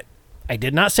wear it. I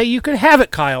did not say you could have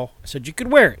it, Kyle. I said you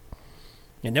could wear it.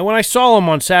 And then when I saw him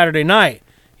on Saturday night,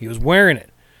 he was wearing it.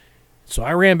 So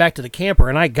I ran back to the camper,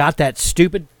 and I got that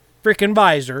stupid freaking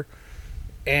visor,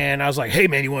 and I was like, hey,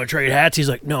 man, you want to trade hats? He's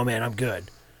like, no, man, I'm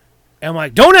good. And I'm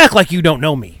like, don't act like you don't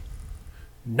know me.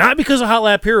 Not because of Hot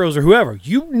Lap Heroes or whoever.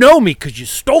 You know me because you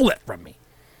stole it from me.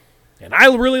 And I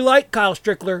really like Kyle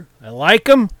Strickler. I like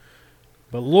him.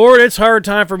 But, Lord, it's a hard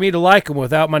time for me to like him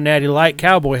without my Natty Light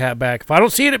cowboy hat back. If I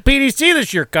don't see it at PDC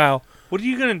this year, Kyle. What are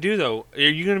you going to do, though? Are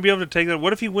you going to be able to take that?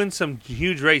 What if he wins some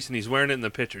huge race and he's wearing it in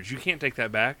the pictures? You can't take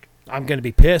that back. I'm going to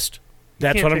be pissed.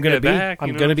 That's what I'm going to be.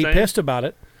 I'm going to be pissed about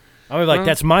it. I'm like,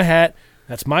 that's my hat.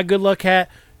 That's my good luck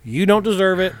hat. You don't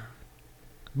deserve it.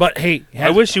 But, hey. I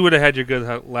wish you would have had your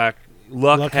good luck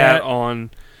hat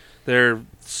on there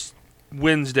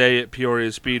Wednesday at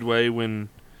Peoria Speedway when...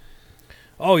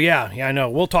 Oh, yeah, I know.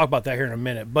 We'll talk about that here in a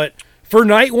minute. But for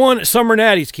night 1 at Summer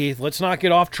Natties, Keith, let's not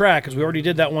get off track because we already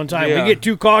did that one time. Yeah. We get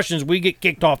 2 cautions, we get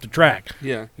kicked off the track.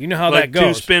 Yeah. You know how like that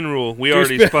goes. 2-spin rule. We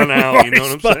already spun out, you know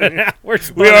what I'm saying?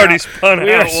 We already spun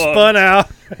out once. Spun out.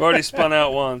 We already spun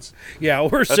out once. Yeah,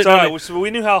 we're That's sitting all right. So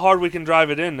we knew how hard we can drive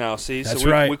it in now, see? That's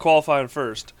so right. We qualified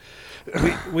first.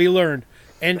 We learned.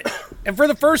 And for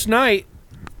the first night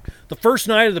of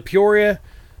the Peoria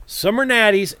Summer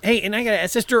Natties. Hey, and I got to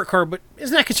ask this dirt car, but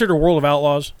isn't that considered a World of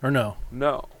Outlaws or no?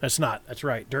 No. That's not. That's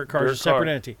right. Dirt car is a separate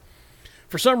entity.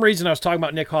 For some reason, I was talking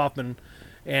about Nick Hoffman,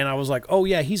 and I was like, oh,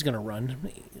 yeah, he's going to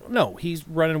run. No, he's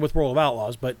running with World of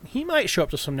Outlaws, but he might show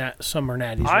up to some Summer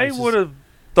Natties races. I would have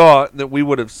thought that we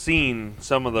would have seen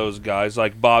some of those guys,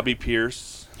 like Bobby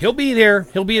Pierce. He'll be there.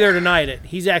 He'll be there tonight.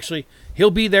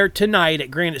 He'll be there tonight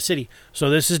at Granite City. So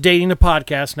this is dating the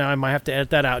podcast now. I might have to edit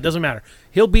that out. It doesn't matter.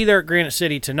 He'll be there at Granite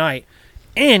City tonight.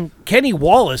 And Kenny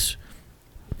Wallace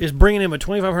is bringing him a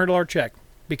 $2,500 check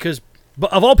because,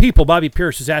 of all people, Bobby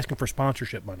Pierce is asking for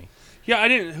sponsorship money. Yeah, I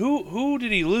didn't. Who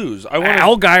did he lose?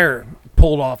 Al Geyer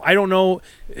pulled off. I don't know.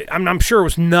 I'm sure it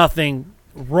was nothing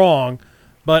wrong,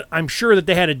 but I'm sure that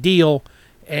they had a deal.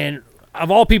 And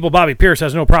of all people, Bobby Pierce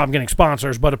has no problem getting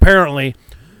sponsors, but apparently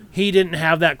he didn't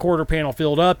have that quarter panel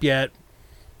filled up yet.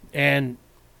 And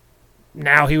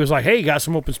now he was like, hey, you got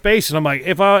some open space. And I'm like,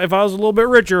 if I was a little bit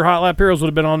richer, Hot Lap Heroes would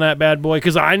have been on that bad boy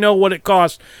because I know what it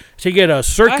costs to get a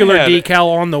circular decal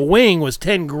on the wing was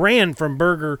 $10,000 from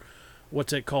Burger.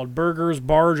 What's it called? Burgers,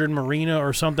 Barge, and Marina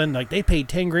or something. Like, they paid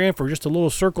 $10,000 for just the little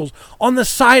circles on the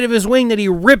side of his wing that he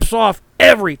rips off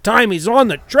every time he's on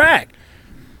the track.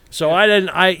 So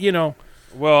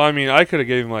Well, I mean, I could have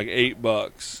gave him like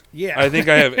 $8. Yeah. I think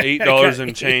I have $8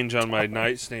 in change on my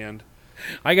nightstand.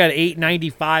 I got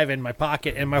 $8.95 in my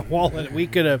pocket and my wallet. We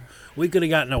could have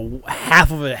gotten a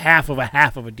half of a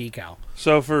decal.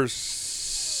 So for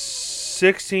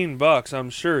 $16, I'm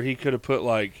sure he could have put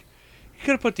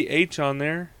the H on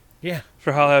there. Yeah.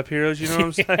 For Hot Lap Heroes, you know what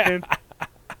I'm saying?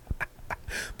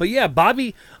 But yeah,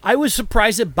 Bobby, I was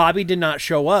surprised that Bobby did not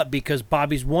show up because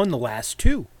Bobby's won the last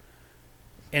 2.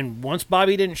 And once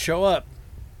Bobby didn't show up,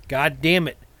 God damn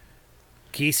it,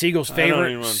 Keith Siegel's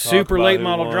favorite super late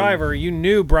model driver, you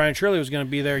knew Brian Shirley was going to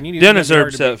be there. And you knew Dennis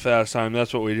Erb set fast time.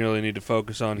 That's what we really need to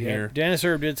focus on here. Dennis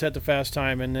Erb did set the fast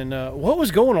time. And then what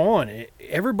was going on?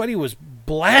 Everybody was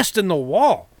blasting the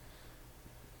wall.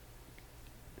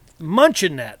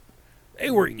 Munching that. They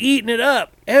were eating it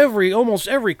up. Almost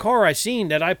every car I seen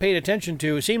that I paid attention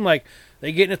to, it seemed like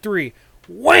they get in a 3.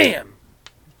 Wham!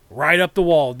 right up the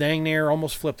wall, dang near,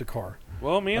 almost flipped the car.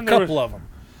 Well, man, A couple of them.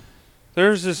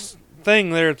 There's this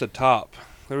thing there at the top.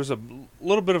 There was a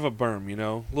little bit of a berm,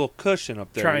 a little cushion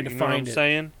up there. Trying to you know find what I'm it.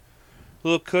 saying? A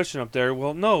little cushion up there.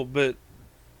 Well, no, but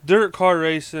dirt car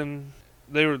racing,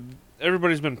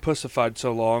 everybody's been pussified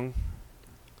so long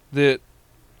that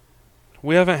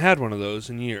we haven't had one of those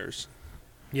in years.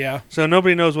 Yeah, So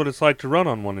nobody knows what it's like to run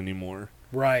on one anymore.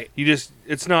 right.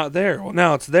 It's not there. Well,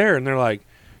 now it's there, and they're like,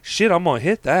 shit, I'm going to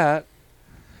hit that.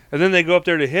 And then they go up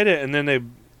there to hit it, and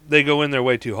then they go in there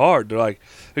way too hard.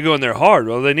 They go in there hard.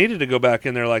 Well, they needed to go back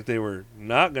in there like they were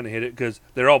not going to hit it because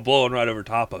they're all blowing right over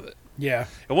top of it. Yeah,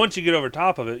 And once you get over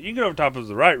top of it, you can get over top of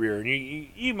the right rear, and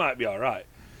you might be all right.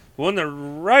 But when the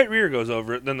right rear goes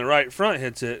over it, then the right front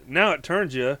hits it. Now it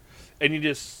turns you, and you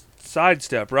just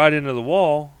sidestep right into the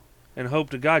wall and hope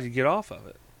to God you get off of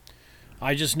it.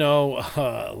 I just know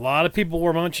a lot of people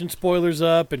were munching spoilers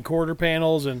up and quarter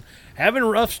panels and having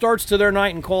rough starts to their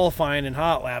night in qualifying and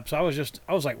hot laps. I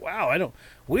was like, wow,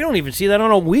 we don't even see that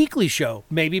on a weekly show.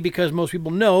 Maybe because most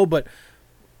people know, but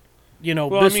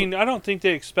Well, I don't think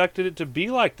they expected it to be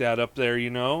like that up there,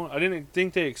 I didn't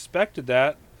think they expected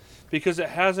that because it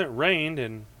hasn't rained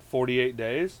in 48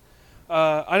 days.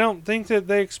 I don't think that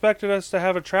they expected us to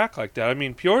have a track like that.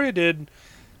 Peoria did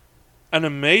an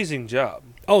amazing job.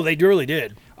 oh, they really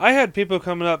did. I had people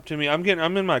coming up to me. I'm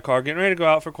in my car, getting ready to go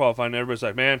out for qualifying. And everybody's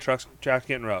like, "Man, track's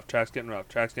getting rough. Track's getting rough.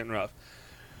 Track's getting rough."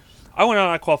 I went out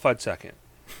and I qualified second.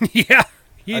 Yeah,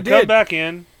 I come back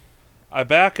in, I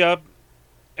back up,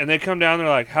 and they come down. They're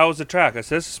like, "How was the track?" I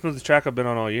said, "It's the smoothest track I've been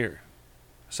on all year."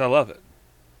 So I love it.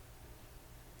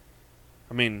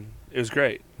 It was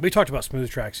great. We talked about smooth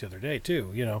tracks the other day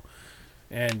too,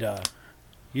 and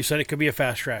you said it could be a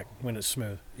fast track when it's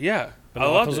smooth, Yeah, but I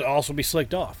loved it'll it. also be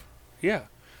slicked off. Yeah,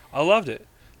 I loved it.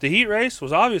 The heat race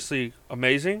was obviously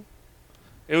amazing.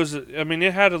 It was. It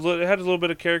had a little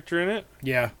bit of character in it.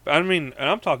 Yeah, And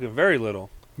I'm talking very little.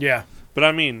 yeah,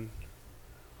 But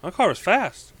my car was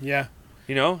fast. yeah.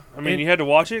 You had to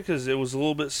watch it because it was a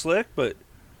little bit slick, but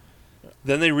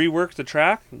then they reworked the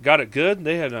track, got it good.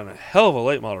 They had done a hell of a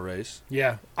late model race.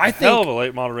 Yeah, Hell of a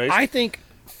late model race. I think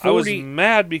 40, I was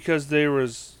mad because there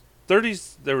was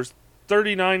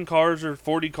 39 cars or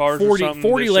 40 cars or something.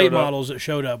 40 that late showed up. models that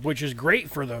showed up, which is great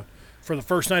for the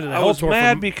first night of the I Hell was Tour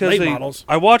mad for because late models.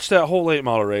 I watched that whole late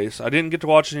model race. I didn't get to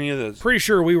watch any of this. Pretty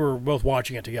sure we were both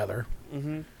watching it together.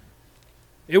 Mm-hmm.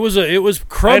 It was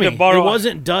crummy. It borrow-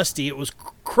 wasn't dusty. It was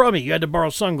crummy. You had to borrow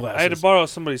sunglasses. I had to borrow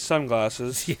somebody's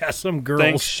sunglasses. Yeah, some girls.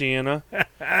 Thanks, Shiana.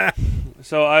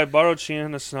 So I borrowed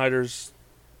Shiana Snyder's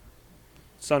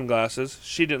sunglasses.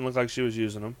 She didn't look like she was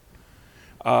using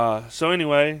them. So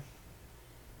anyway,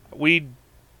 we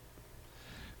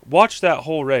watched that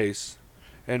whole race,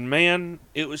 and man,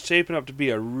 it was shaping up to be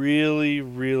a really,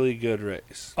 really good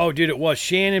race. Oh, dude, it was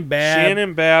Shannon Babb.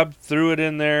 Shannon Babb threw it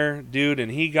in there, dude,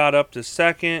 and he got up to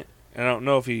second. And I don't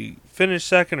know if he finished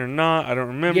second or not. I don't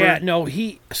remember. Yeah, no,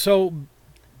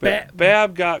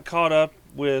 Babb got caught up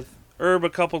with Herb a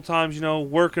couple times,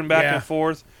 working back and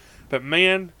forth. But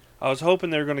man, I was hoping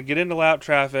they were going to get into lap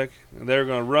traffic. And they were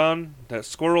going to run that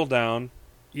squirrel down.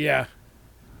 Yeah.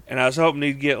 And I was hoping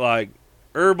he'd get like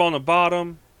Herb on the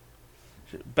bottom,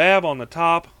 Babb on the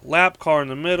top, lap car in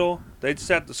the middle. They'd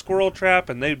set the squirrel trap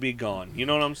and they'd be gone. You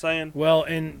know what I'm saying? Well,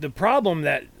 and the problem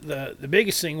that the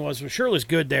biggest thing was Shirley's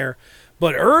good there,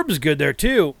 but Herb's good there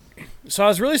too. So I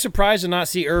was really surprised to not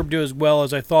see Herb do as well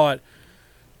as I thought.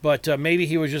 But maybe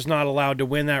he was just not allowed to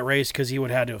win that race because he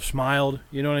would have had to have smiled.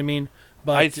 You know what I mean?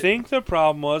 But I think the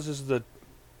problem was the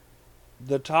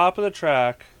top of the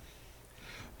track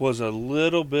was a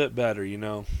little bit better,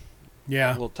 A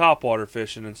yeah, little topwater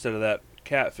fishing instead of that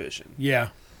cat fishing. yeah,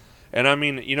 And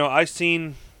I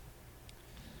seen,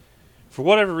 for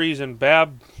whatever reason,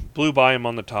 Babb blew by him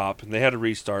on the top, and they had to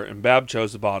restart, and Babb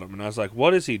chose the bottom. And I was like,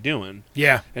 what is he doing?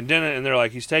 yeah, And they're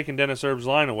like, he's taking Dennis Herb's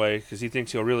line away because he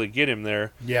thinks he'll really get him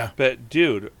there. yeah. But,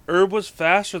 dude, Herb was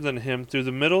faster than him through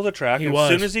the middle of the track. He and was.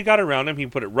 as soon as he got around him, he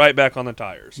put it right back on the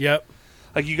tires. Yep.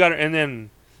 Like, and then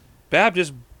Babb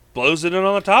just blows it in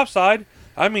on the top side.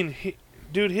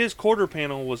 Dude, his quarter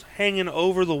panel was hanging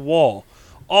over the wall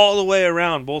all the way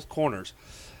around both corners.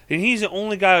 And he's the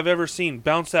only guy I've ever seen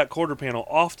bounce that quarter panel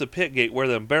off the pit gate where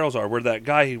the barrels are, where that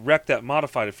guy he wrecked that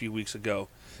modified a few weeks ago.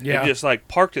 Yeah. And just,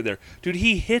 parked it there. Dude,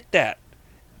 he hit that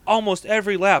almost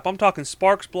every lap. I'm talking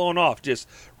sparks blowing off, just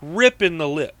ripping the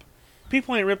lip.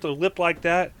 People ain't ripped a lip like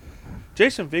that.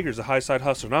 Jason Vigor's a high-side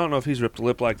hustler, and I don't know if he's ripped a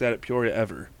lip like that at Peoria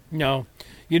ever. No.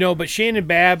 But Shannon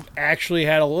Babb actually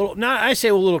had a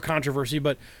little controversy,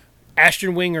 but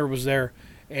Ashton Winger was there,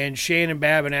 and Shannon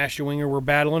Babb and Ashton Winger were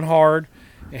battling hard,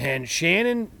 and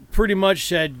Shannon pretty much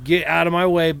said, "Get out of my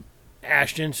way,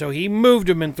 Ashton." So he moved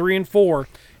him in 3 and 4,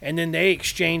 and then they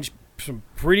exchanged some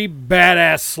pretty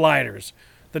badass sliders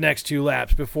the next 2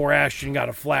 laps before Ashton got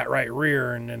a flat right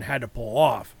rear and then had to pull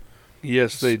off.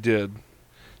 Yes, they did.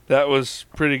 That was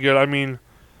pretty good. I mean,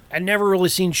 I'd never really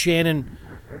seen Shannon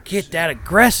get that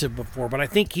aggressive before, but I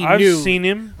think he I've knew. seen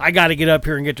him. I got to get up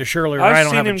here and get to Shirley, or I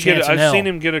don't have a chance in hell. I've seen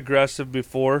him get aggressive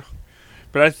before,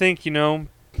 but I think he's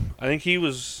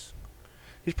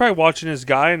probably watching his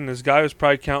guy, and his guy was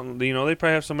probably counting. They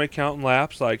probably have somebody counting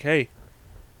laps. Like, hey,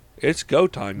 it's go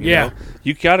time. You know?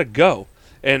 You gotta go.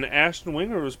 And Ashton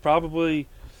Winger was probably.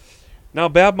 Now,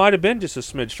 Bab might have been just a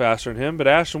smidge faster than him, but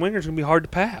Ashton Winger's going to be hard to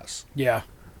pass. Yeah.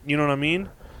 You know what I mean?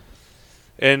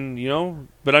 And,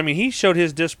 but I mean, he showed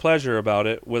his displeasure about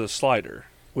it with a slider,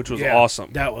 which was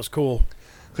awesome. That was cool.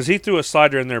 Because he threw a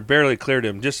slider in there, barely cleared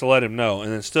him, just to let him know,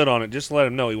 and then stood on it just to let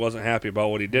him know he wasn't happy about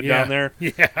what he did down there.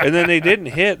 Yeah. And then they didn't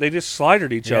hit. They just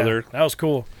slidered each other. That was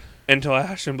cool. Until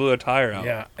Ashton blew a tire out.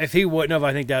 Yeah. If he wouldn't have,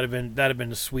 I think that'd have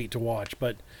been sweet to watch.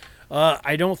 But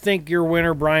I don't think your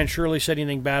winner, Brian Shirley, said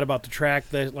anything bad about the track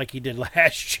like he did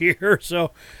last year.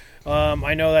 So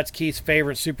I know that's Keith's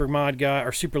favorite super mod guy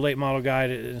or super late model guy.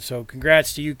 And so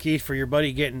congrats to you, Keith, for your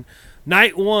buddy getting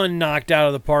night 1 knocked out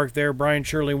of the park there. Brian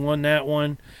Shirley won that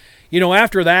one.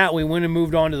 After that, we went and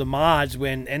moved on to the mods,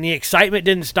 and the excitement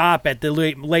didn't stop at the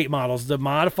late models. The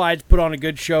modifieds put on a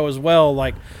good show as well,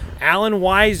 like Alan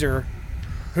Weiser,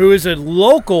 who is a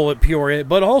local at Peoria,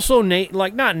 but also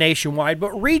not nationwide,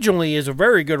 but regionally is a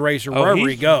very good racer wherever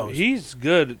he goes. He's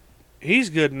good. He's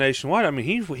good nationwide. I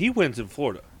mean, he wins in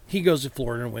Florida. He goes to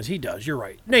Florida and wins. He does. You're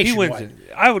right. Nationwide. He wins.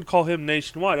 I would call him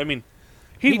nationwide. I mean,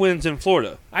 he wins in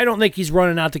Florida. I don't think he's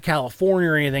running out to California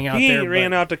or anything out there. He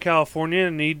ran out to California,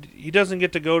 and he doesn't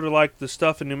get to go to like the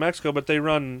stuff in New Mexico, but they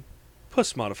run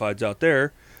puss modifieds out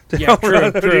there. They don't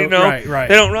true. Right.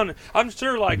 They don't run. I'm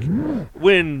sure, like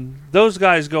when those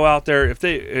guys go out there, if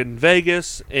they in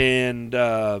Vegas and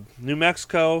New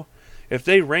Mexico, if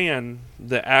they ran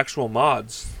the actual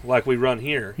mods like we run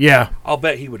here, I'll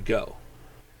bet he would go.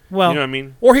 Well, you know what I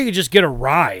mean? Or he could just get a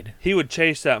ride. He would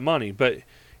chase that money, but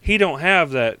he don't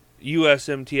have that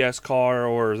USMTS car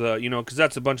or the because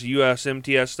that's a bunch of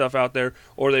USMTS stuff out there,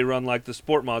 or they run like the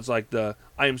sport mods, like the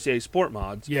IMCA sport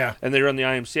mods, and they run the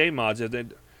IMCA mods.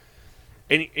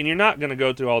 And you're not going to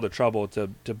go through all the trouble to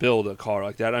build a car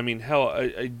like that. I mean, hell,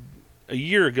 a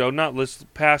year ago, not this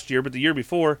past year, but the year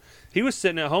before, he was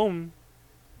sitting at home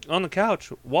on the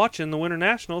couch watching the Winter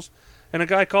Nationals, and he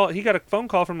got a phone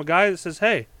call from a guy that says,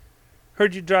 "Hey,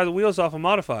 heard you drive the wheels off a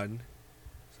modified."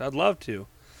 So I'd love to.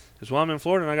 Because while I'm in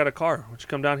Florida and I got a car, why don't you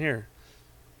come down here?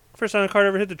 First time a car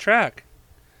ever hit the track.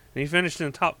 And he finished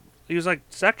in the top. He was like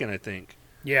second, I think.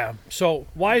 Yeah. So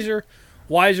Weiser's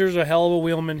a hell of a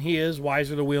wheelman. He is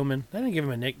Weiser the Wheelman. I didn't give him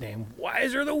a nickname.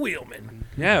 Weiser the Wheelman.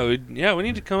 Yeah, we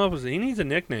need to come up with. He needs a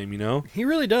nickname, He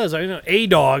really does. I know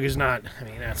A-Dog is not. I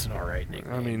mean, that's an all right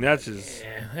nickname. I mean, that's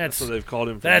what they've called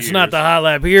him. That's years. not the Hot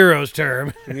Lap Heroes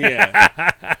term.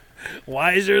 Yeah.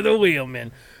 Weiser the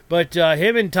Wheelman. But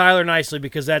him and Tyler Nicely,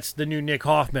 because that's the new Nick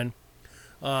Hoffman,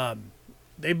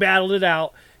 they battled it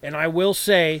out. And I will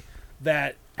say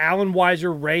that Alan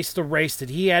Weiser raced the race that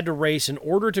he had to race in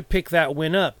order to pick that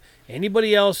win up.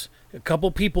 Anybody else, a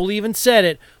couple people even said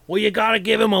it, well, you got to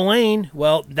give him a lane.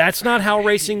 Well, that's not how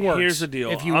racing works. Here's the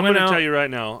deal. I'm going to tell you right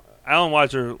now, Alan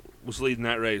Weiser was leading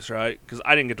that race, right? Because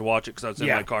I didn't get to watch it because I was in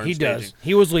my car and staging. Does.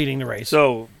 He was leading the race.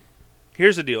 So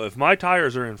here's the deal. If my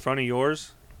tires are in front of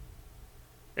yours,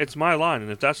 it's my line,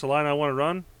 and if that's the line I want to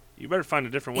run, you better find a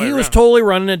different way around. He was totally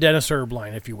running a Dennis Erb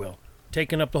line, if you will,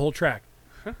 taking up the whole track.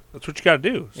 That's what you got to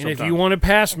do. And if you want to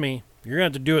pass me, you're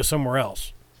going to have to do it somewhere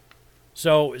else.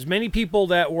 So as many people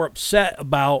that were upset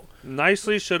about...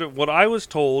 Nicely should have... What I was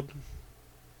told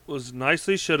was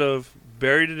Nicely should have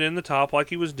buried it in the top like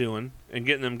he was doing and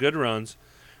getting them good runs,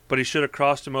 but he should have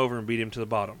crossed him over and beat him to the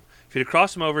bottom. If he'd have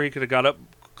crossed him over, he could have got up,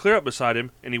 clear up beside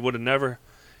him, and he would have never...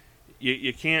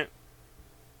 You can't...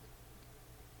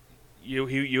 You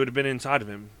would have been inside of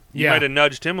him. You might have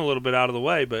nudged him a little bit out of the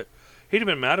way, but he'd have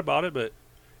been mad about it. But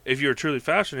if you were truly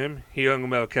faster than him, he wasn't going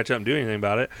to be able to catch up and do anything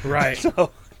about it. Right.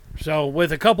 So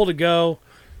with a couple to go,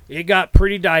 it got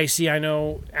pretty dicey. I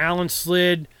know Alan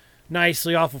slid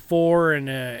nicely off of 4, and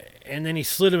then he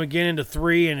slid him again into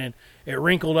 3, and it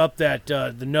wrinkled up that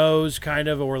the nose kind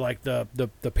of, or like the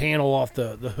panel off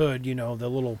the hood, the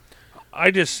little... I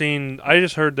just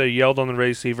heard they yelled on the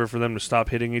receiver for them to stop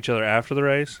hitting each other after the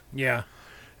race. Yeah.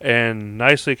 And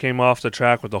Nicely came off the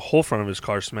track with the whole front of his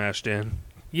car smashed in.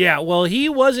 Yeah, well, he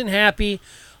wasn't happy,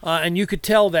 and you could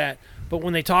tell that. But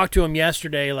when they talked to him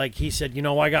yesterday, like he said,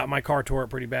 I got my car tore up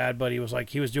pretty bad, but he was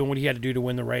like, he was doing what he had to do to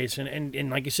win the race. And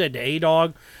like you said, the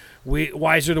A-Dog,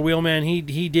 Weiser the wheelman,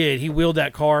 he did. He wheeled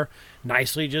that car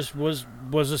nicely, just was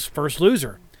his first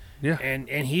loser. Yeah.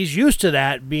 And he's used to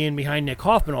that, being behind Nick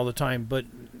Hoffman all the time. But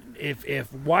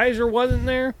if Weiser wasn't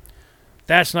there,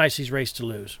 that's nice he's raced to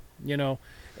lose,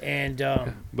 And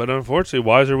but unfortunately,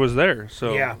 Weiser was there.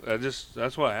 So yeah.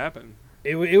 That's what happened.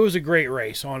 It was a great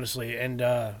race, honestly, and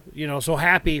so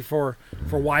happy for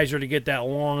Weiser to get that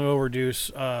long overdue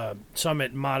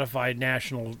Summit Modified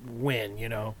National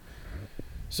win.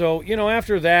 So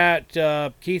after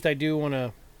that, Keith, I do want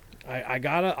to, I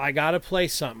gotta play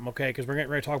something, okay? Because we're going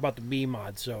to talk about the B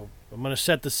mod, so I'm gonna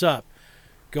set this up.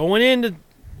 Going into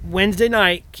Wednesday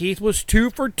night, Keith was 2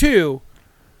 for 2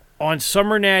 on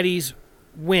Summer Natty's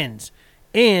wins,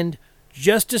 and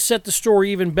just to set the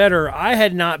story even better, I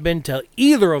had not been to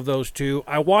either of those two.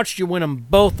 I watched you win them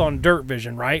both on Dirt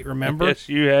Vision, right? Remember? Yes,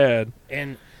 you had.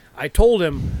 And I told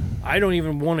him I don't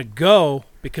even want to go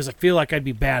because I feel like I'd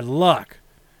be bad luck.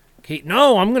 Okay,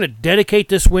 no, I'm going to dedicate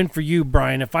this win for you,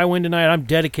 Brian. If I win tonight, I'm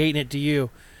dedicating it to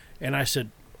you. And I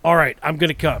said, all right, I'm going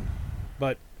to come.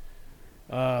 But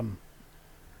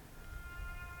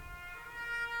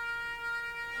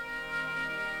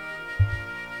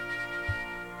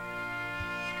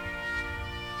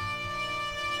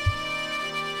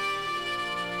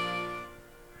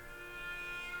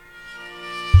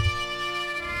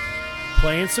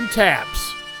playing some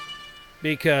taps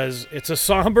because it's a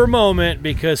somber moment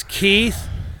because Keith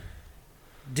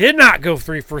did not go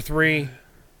 3 for 3,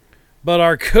 but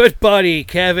our good buddy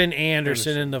Kevin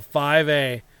Anderson in the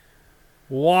 5A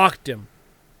walked him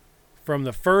from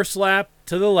the first lap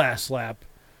to the last lap.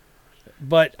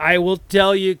 But I will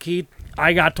tell you, Keith,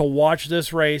 I got to watch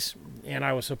this race, and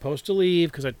I was supposed to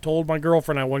leave because I told my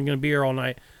girlfriend I wasn't going to be here all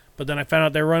night, but then I found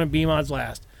out they were running B-Mods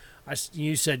last.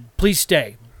 You said, please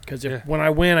stay. Because when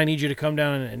I win, I need you to come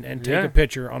down and take a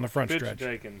picture on the front stretch.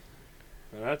 Taken.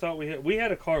 And I thought we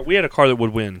had a car. We had a car that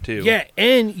would win too. Yeah,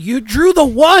 and you drew the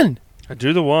one. I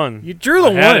drew the one. You drew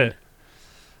the one.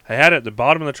 I had it. The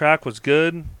bottom of the track was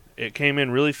good. It came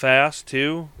in really fast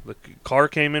too. The car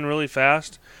came in really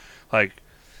fast. Like,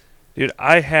 dude,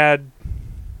 I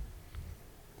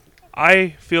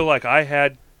feel like I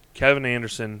had Kevin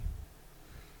Anderson.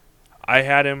 I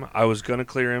had him. I was going to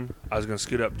clear him. I was going to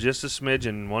scoot up just a smidge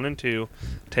in 1 and 2,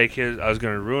 take his. I was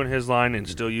going to ruin his line and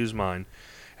still use mine.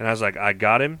 And I was like, I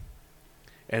got him.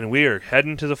 And we are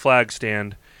heading to the flag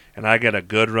stand, and I get a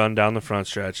good run down the front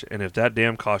stretch. And if that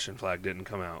damn caution flag didn't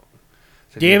come out.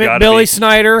 Damn it, Billy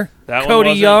Snyder,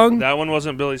 Cody Young. That one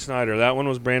wasn't Billy Snyder. That one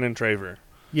was Brandon Traver.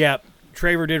 Yep,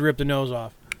 Traver did rip the nose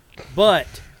off.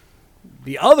 But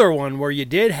the other one where you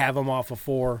did have him off of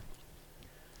 4,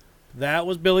 that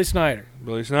was Billy Snyder.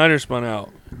 Billy Snyder spun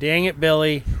out. Dang it,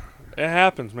 Billy. It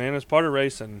happens, man. It's part of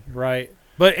racing. Right.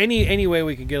 But any way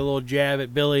we could get a little jab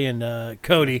at Billy and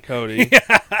Cody.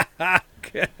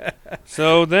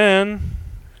 So then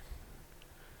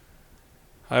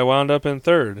I wound up in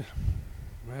 3rd.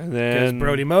 And then because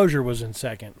Brody Mosier was in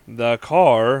 2nd. The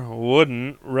car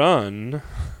wouldn't run.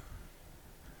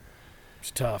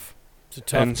 It's tough. It's a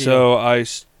tough And deal. so I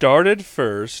started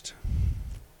 1st.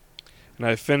 And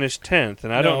I finished 10th,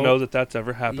 and I don't know that that's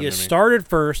ever happened to me. You started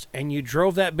 1st, and you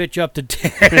drove that bitch up to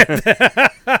 10th.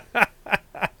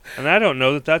 And I don't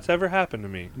know that that's ever happened to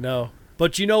me. No.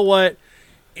 But you know what?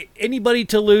 Anybody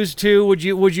to lose to, would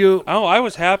you? Oh, I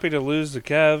was happy to lose to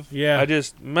Kev. Yeah. I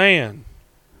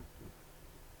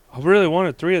really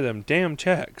wanted 3 of them damn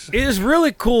checks. It is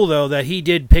really cool, though, that he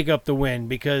did pick up the win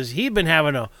because he'd been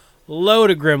having a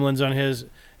load of gremlins on his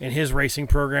racing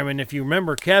program. And if you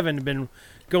remember, Kevin had been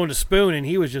going to Spoon, and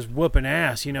he was just whooping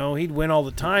ass. He'd win all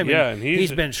the time. Yeah, and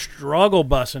he's been struggle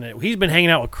bussing it. He's been hanging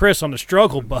out with Chris on the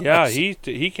struggle bus. Yeah,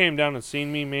 he came down and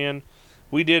seen me, man.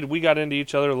 We got into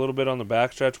each other a little bit on the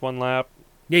backstretch one lap.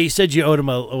 Yeah, you said you owed him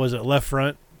was it left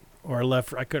front or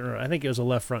left? I couldn't remember. I think it was a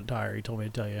left front tire. He told me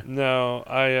to tell you. No,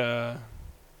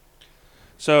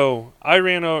 So I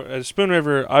ran over at Spoon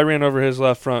River. I ran over his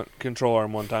left front control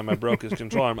arm one time. I broke his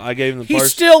control arm. I gave him the parts. He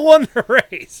still won the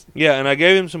race. Yeah, and I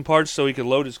gave him some parts so he could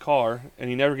load his car,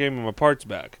 and he never gave me my parts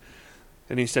back.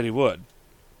 And he said he would.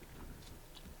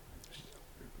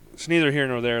 It's neither here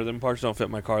nor there. Them parts don't fit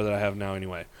my car that I have now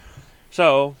anyway.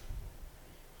 So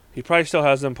he probably still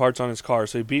has them parts on his car,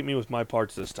 so he beat me with my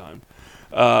parts this time.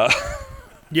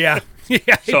 Yeah.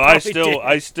 Yeah. So I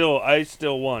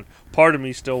still won. Part of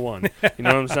me still won. You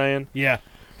know what I'm saying? Yeah.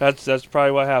 That's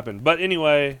probably what happened. But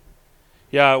anyway,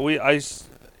 yeah,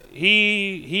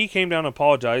 he came down and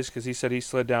apologized because he said he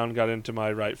slid down and got into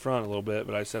my right front a little bit,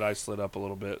 but I said I slid up a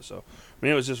little bit. So, I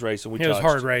mean, it was just racing. It was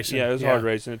hard racing. Yeah, it was hard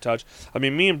racing. It touched. I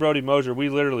mean, me and Brody Mosier, we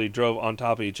literally drove on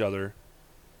top of each other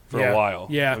for a while.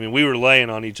 Yeah. I mean, we were laying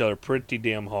on each other pretty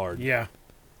damn hard. Yeah.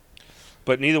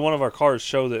 But neither one of our cars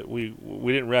show that we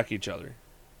didn't wreck each other.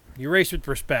 You race with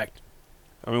respect.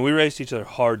 I mean, we raced each other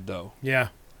hard, though. Yeah.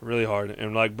 Really hard.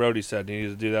 And like Brody said, he needed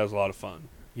to do that. It was a lot of fun.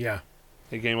 Yeah.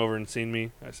 He came over and seen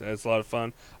me. I said, it's a lot of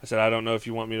fun. I said, I don't know if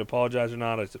you want me to apologize or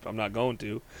not. I said, I'm not going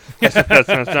to. I said, that's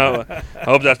not I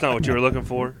hope that's not what you were looking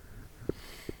for.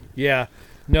 Yeah.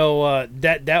 No,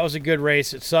 that was a good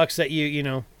race. It sucks that you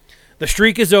know, the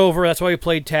streak is over. That's why we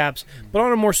played taps. But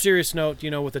on a more serious note, you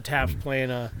know, with the taps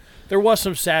playing, there was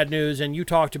some sad news, and you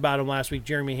talked about him last week,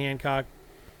 Jeremy Hancock,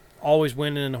 always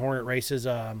winning in the Hornet races.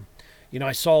 You know,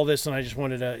 I saw this, and I just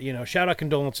wanted to, you know, shout out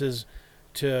condolences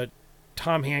to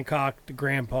Tom Hancock, the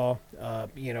grandpa.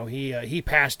 You know, he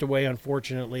passed away,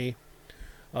 unfortunately,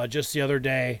 just the other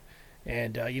day.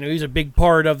 And, you know, he's a big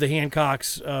part of the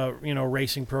Hancock's, you know,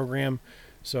 racing program.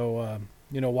 So,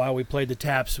 you know, while we played the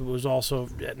taps, it was also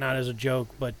not as a joke,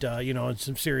 but, you know, in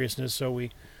some seriousness. So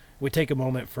we take a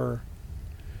moment for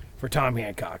Tom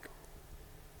Hancock.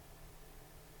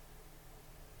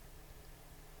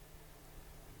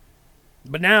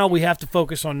 But now we have to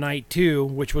focus on night 2,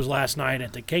 which was last night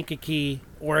at the Kankakee,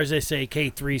 or as they say,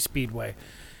 K3 Speedway.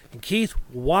 And Keith,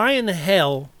 why in the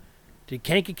hell did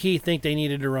Kankakee think they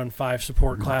needed to run 5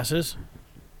 support classes?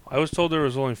 I was told there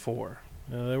was only 4.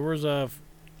 There was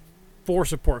 4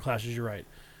 support classes, you're right.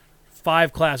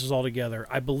 5 classes altogether,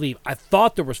 I believe. I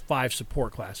thought there was 5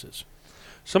 support classes.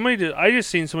 I just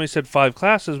seen somebody said 5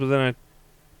 classes, but then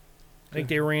I think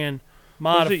they ran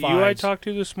modified. Was it you I talked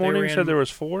to this morning said there was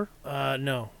 4?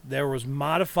 No, there was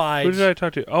modified. Who did I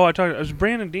talk to? Oh, it was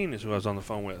Brandon Dean is who I was on the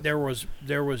phone with. There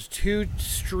was 2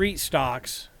 street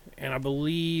stocks, and I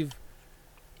believe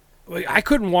I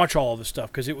couldn't watch all of the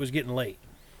stuff because it was getting late.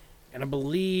 And I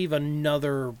believe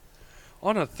another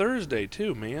on a Thursday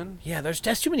too, man. Yeah, that's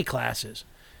too many classes,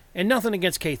 and nothing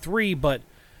against K3, but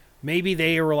maybe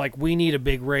they were like, we need a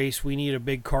big race, we need a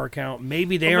big car count.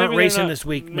 Maybe they aren't racing this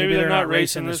week. Maybe they're not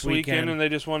racing this weekend, and they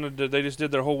just they just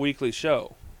did their whole weekly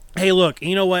show. Hey, look,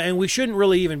 you know what? And we shouldn't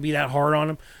really even be that hard on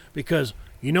them because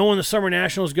you know when the Summer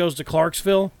Nationals goes to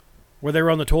Clarksville, where they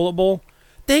run the Toilet Bowl,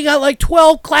 they got like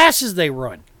 12 classes they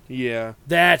run. Yeah,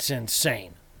 that's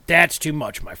insane. That's too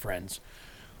much, my friends.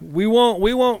 We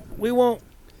won't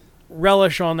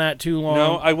relish on that too long.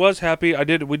 No, I was happy.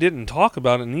 We didn't talk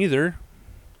about it neither.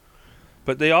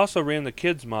 But they also ran the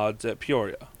kids mods at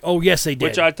Peoria. Oh, yes, they did.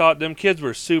 Which I thought them kids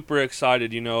were super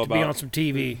excited, you know, about be on some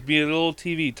TV. Be a little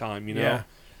TV time, you know. Yeah.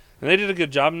 And they did a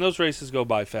good job, and those races go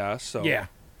by fast. So yeah.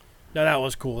 No, that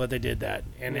was cool that they did that.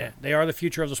 And they are the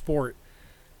future of the sport.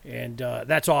 And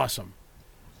that's awesome.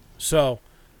 So,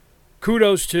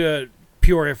 kudos to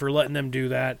Peoria for letting them do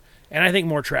that. And I think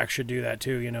more tracks should do that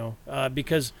too, you know,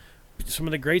 because some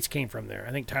of the greats came from there.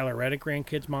 I think Tyler Reddick ran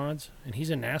kids mods, and he's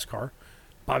in NASCAR.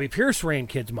 Bobby Pierce ran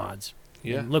kids mods.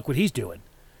 Yeah. And look what he's doing,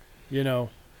 you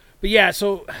know. But yeah,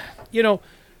 so, you know,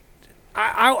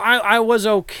 I was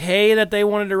okay that they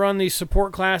wanted to run these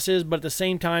support classes, but at the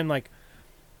same time, like,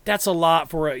 that's a lot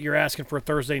for you're asking for a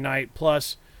Thursday night.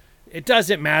 Plus, it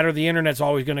doesn't matter. The internet's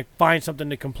always going to find something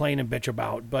to complain and bitch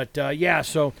about. But yeah,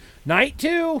 so night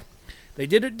 2, they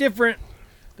did it different.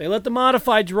 They let the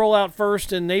modifieds roll out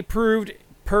first, and they proved,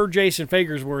 per Jason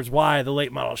Fager's words, why the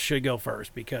late models should go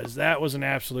first, because that was an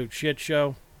absolute shit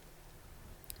show.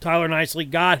 Tyler Nicely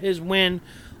got his win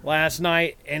last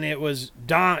night, and it was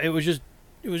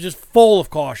just full of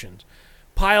cautions.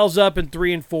 Piles up in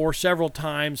 3 and 4 several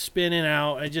times, spinning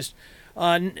out. I just,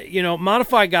 you know,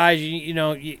 modified guys, you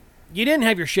know, you didn't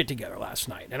have your shit together last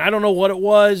night, and I don't know what it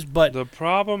was, but the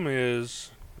problem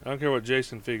is, I don't care what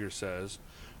Jason Fager says,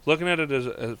 looking at it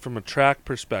as from a track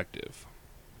perspective.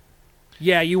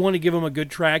 Yeah, you want to give them a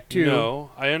good track too. No,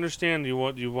 I understand you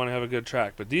want to have a good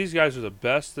track, but these guys are the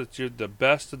best. You're the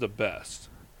best of the best.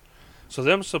 So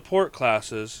them support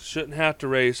classes shouldn't have to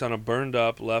race on a burned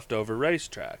up leftover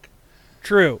racetrack.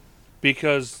 True,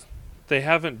 because they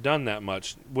haven't done that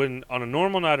much. When on a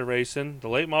normal night of racing, the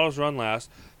late models run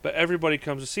last, but everybody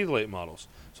comes to see the late models.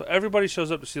 So everybody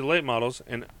shows up to see the late models,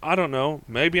 and I don't know,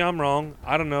 maybe I'm wrong.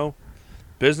 I don't know.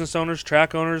 Business owners,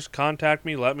 track owners, contact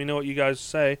me. Let me know what you guys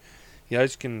say. You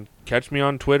guys can catch me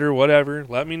on Twitter, whatever.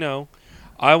 Let me know.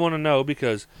 I want to know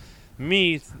because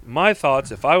my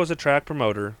thoughts, if I was a track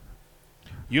promoter,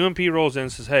 UMP rolls in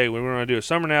and says, hey, we're going to do a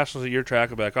Summer Nationals at your track.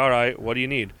 I'll be like, all right, what do you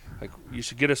need? Like, you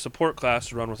should get a support class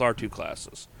to run with our 2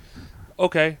 classes.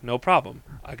 Okay, no problem.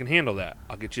 I can handle that.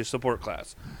 I'll get you a support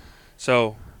class.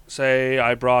 So say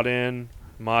I brought in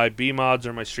my B mods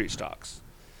or my street stocks.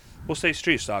 We'll say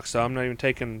street stocks, so I'm not even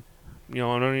taking, I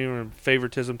don't even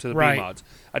favoritism to the Right. B mods.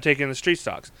 I take in the street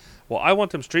stocks. Well, I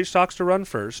want them street stocks to run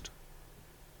first,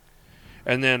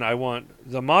 and then I want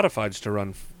the modifieds to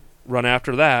run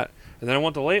after that, and then I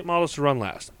want the late models to run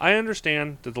last. I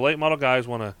understand that the late model guys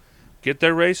want to get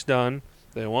their race done.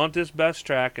 They want this best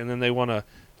track, and then they want to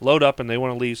load up and they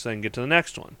want to leave so they can get to the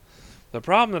next one. The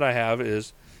problem that I have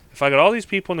is if I got all these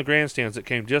people in the grandstands that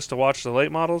came just to watch the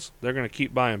late models, they're going to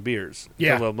keep buying beers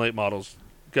Yeah. until the late models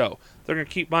go. They're going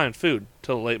to keep buying food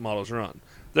till the late models run.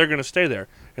 They're going to stay there.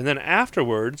 And then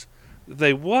afterwards, if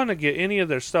they want to get any of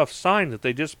their stuff signed that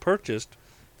they just purchased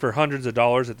for hundreds of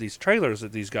dollars at these trailers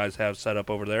that these guys have set up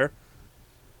over there,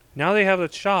 now they have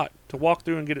a shot to walk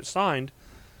through and get it signed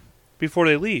before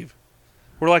they leave.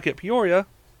 We're like at Peoria.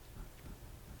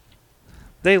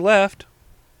 They left.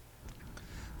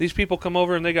 These people come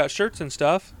over and they got shirts and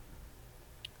stuff.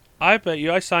 I bet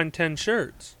you I signed 10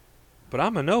 shirts. But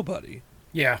I'm a nobody.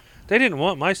 Yeah. They didn't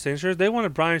want my signatures. They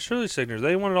wanted Brian Shirley's signatures.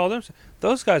 They wanted all them.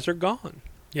 Those guys are gone.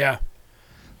 Yeah.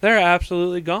 They're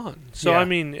absolutely gone. So, Yeah. I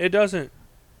mean, it doesn't,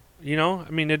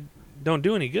 it don't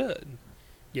do any good.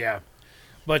 Yeah.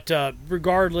 But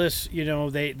regardless,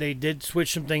 they did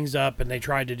switch some things up, and they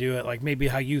tried to do it like maybe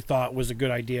how you thought was a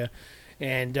good idea.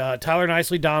 And Tyler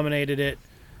nicely dominated it.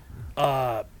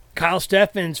 Kyle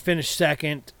Steffens finished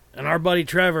second, and our buddy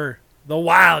Trevor, the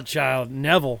wild child,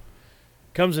 Neville,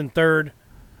 comes in third.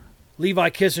 Levi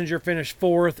Kissinger finished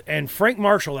fourth, and Frank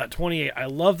Marshall, that 28. I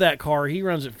love that car. He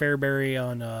runs at Fairbury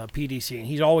on PDC, and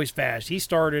he's always fast. He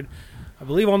started, I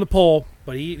believe, on the pole,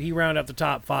 but he rounded up the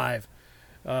top 5.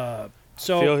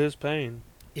 Feel his pain.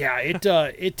 Yeah, it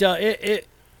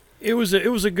was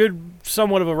a good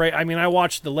somewhat of a race. I mean, I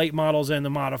watched the late models and the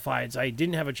modifieds. I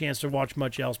didn't have a chance to watch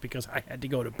much else because I had to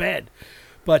go to bed.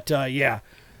 But yeah,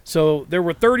 so there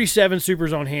were 37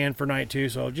 supers on hand for night 2,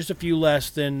 so just a few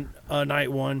less than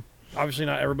night 1. Obviously,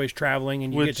 not everybody's traveling,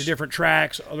 and you get to different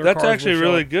tracks. That's actually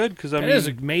really good because that is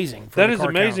amazing. That is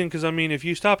amazing because if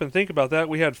you stop and think about that,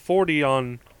 we had 40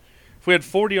 on. If we had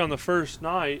 40 on the first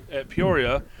night at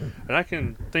Peoria, and I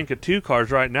can think of 2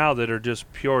 cars right now that are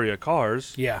just Peoria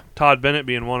cars. Yeah. Todd Bennett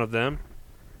being one of them,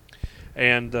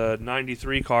 and the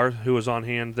 93 car who was on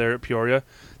hand there at Peoria.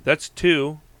 That's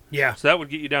 2. Yeah. So that would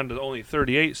get you down to only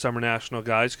 38 Summer National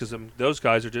guys because those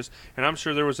guys are just. And I'm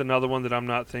sure there was another one that I'm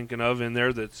not thinking of in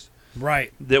there that's.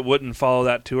 Right. That wouldn't follow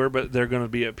that tour, but they're going to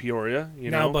be at Peoria.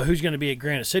 But who's going to be at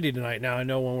Granite City tonight? Now, I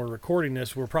know when we're recording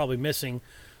this, we're probably missing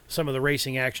some of the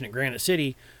racing action at Granite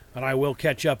City, and I will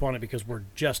catch up on it because we're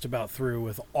just about through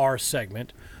with our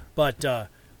segment. But,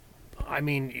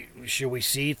 should we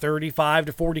see 35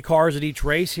 to 40 cars at each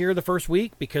race here the first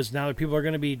week? Because now people are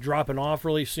going to be dropping off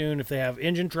really soon if they have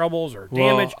engine troubles or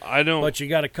damage. Well, I don't. But you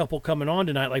got a couple coming on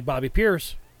tonight, like Bobby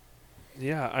Pierce.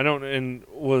 Yeah, I don't.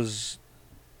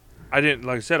 I didn't,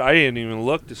 like I said, I didn't even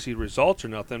look to see results or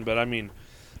nothing. But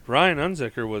Ryan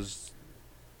Unzicker was.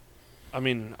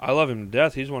 I love him to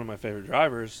death. He's one of my favorite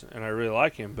drivers, and I really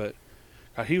like him. But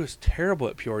God, he was terrible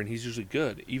at Peoria, and he's usually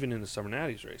good, even in the Summer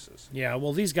Natties races. Yeah,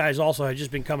 well, these guys also had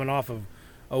just been coming off of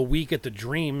a week at the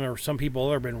Dream, or some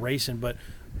people have been racing, but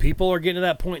people are getting to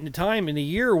that point in the time in the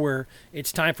year where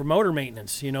it's time for motor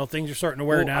maintenance. Things are starting to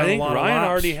wear down. I think a lot Ryan of laps.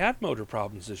 already had motor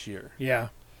problems this year. Yeah.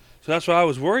 So that's why I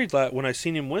was worried that when I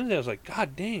seen him Wednesday. I was like,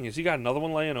 God dang, has he got another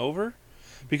one laying over?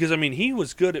 Because, he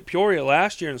was good at Peoria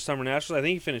last year in the Summer Nationals. I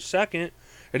think he finished second,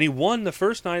 and he won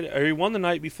the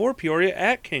night before Peoria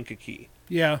at Kankakee.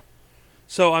 Yeah.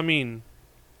 So, I don't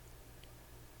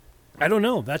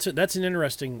know. That's an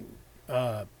interesting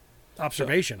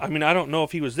observation. So, I don't know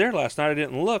if he was there last night. I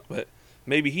didn't look, but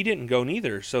maybe he didn't go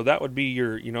neither. So that would be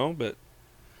your, but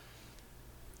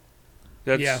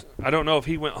that's. Yeah. I don't know if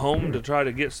he went home to try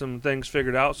to get some things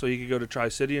figured out so he could go to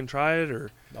Tri-City and try it,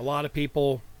 or a lot of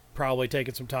people probably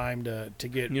taking some time to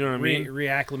get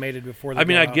reacclimated before they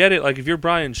go I out. get it. Like, if you're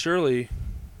Brian Shirley,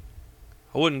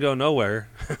 I wouldn't go nowhere.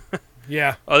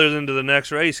 Yeah. Other than to the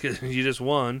next race because you just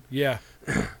won. Yeah.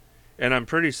 And I'm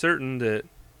pretty certain that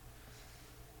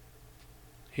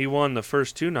he won the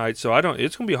first 2 nights, so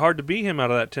it's going to be hard to beat him out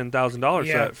of that $10,000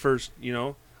 for that first,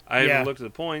 I haven't looked at the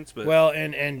points, but well,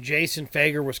 and Jason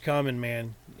Fager was coming,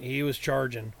 man. He was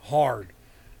charging hard.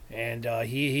 And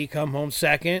he come home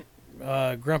second.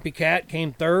 Grumpy Cat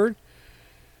came third.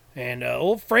 And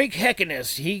old Frank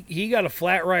Heckeness, he got a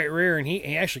flat right rear, and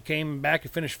he actually came back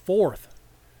and finished fourth.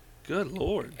 Good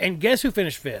Lord. And guess who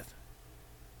finished fifth?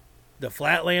 The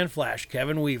Flatland Flash,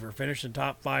 Kevin Weaver, finished in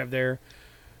top 5 there.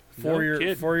 For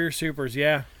your supers,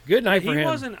 yeah. Good night for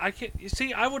him.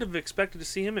 I would have expected to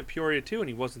see him at Peoria too, and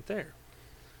he wasn't there.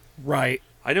 Right.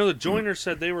 I know the Joiners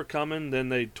said they were coming, then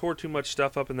they tore too much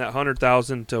stuff up in that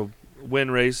 100,000 to win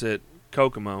race at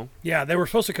Kokomo. Yeah, they were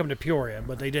supposed to come to Peoria,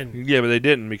 but they didn't. Yeah, but they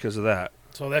didn't because of that.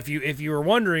 So if you were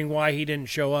wondering why he didn't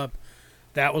show up,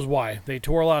 that was why. They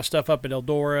tore a lot of stuff up at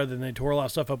Eldora, then they tore a lot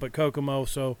of stuff up at Kokomo,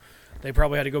 so they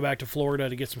probably had to go back to Florida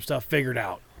to get some stuff figured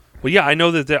out. Well, yeah, I know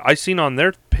that I seen on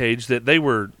their page that they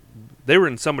were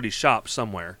in somebody's shop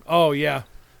somewhere, Oh, yeah.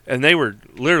 and they were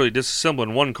literally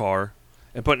disassembling one car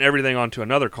and putting everything onto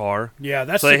another car. Yeah,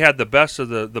 that's So they had the best of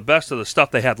the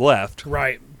stuff they had left.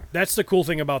 right. That's the cool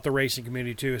thing about the racing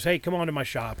community, too, is, hey, come on to my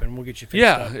shop, and we'll get you fixed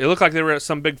Yeah, up. it looked like they were at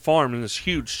some big farm in this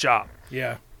huge shop,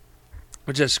 Yeah,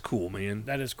 which is cool, man.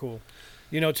 that is cool.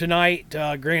 Tonight,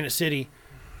 Granite City,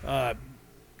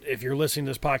 if you're listening to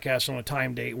this podcast on a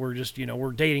time date, we're just,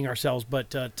 we're dating ourselves, but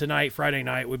tonight, Friday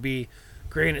night, would be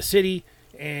Granite City,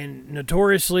 and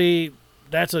notoriously,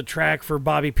 that's a track for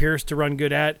Bobby Pierce to run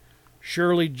good at.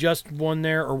 Shirley just won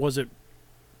there, or was it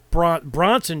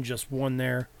Bronson just won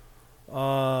there?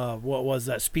 What was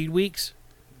that, Speed Weeks?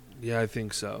 Yeah, I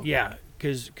think so. Yeah,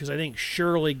 because I think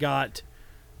Shirley got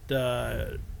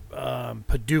the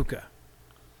Paducah.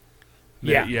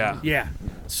 Yeah.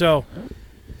 So,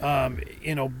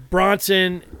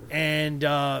 Bronson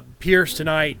and Pierce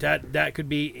tonight. That could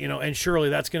be, and Shirley.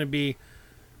 That's going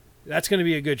to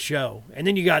be a good show. And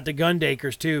then you got the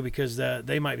Gundakers too, because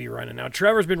they might be running now.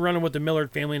 Trevor's been running with the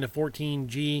Millard family in the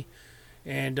 14G,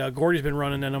 and Gordy's been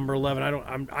running the number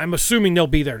 11. I'm assuming they'll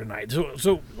be there tonight.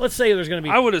 So let's say there's going to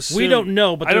be. I would assume. We don't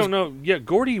know, but I don't know. Yeah,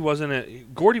 Gordy wasn't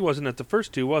at the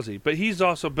first two, was he? But he's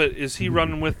also. But is he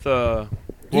running with he's World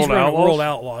running Outlaws? World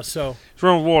Outlaws. So He's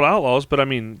running with World Outlaws, but I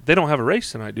mean, they don't have a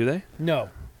race tonight, do they? no.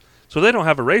 So they don't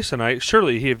have a race tonight.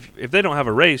 Surely, if they don't have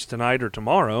a race tonight or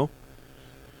tomorrow,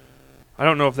 I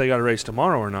don't know if they got a race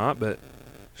tomorrow or not, but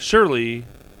surely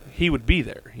he would be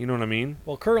there. You know what I mean?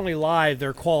 Well, currently live,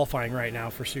 they're qualifying right now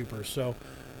for Supers. So,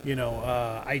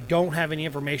 I don't have any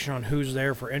information on who's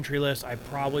there for entry list. I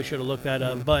probably should have looked that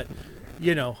up, but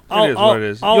It is what it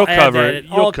is. You'll cover it.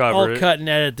 I'll cover it. cut and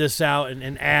edit this out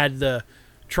and add the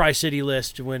Tri-City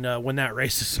list when that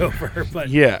race is over. But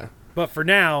Yeah. But for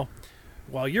now,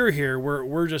 while you're here,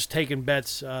 we're just taking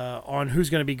bets on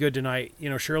who's going to be good tonight.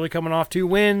 Shirley coming off 2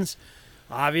 wins.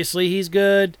 Obviously, he's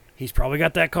good. He's probably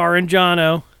got that car in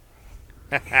Jono.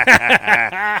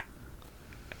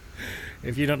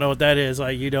 If you don't know what that is,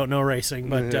 you don't know racing,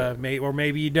 but or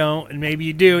maybe you don't, and maybe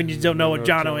you do, and you just don't know what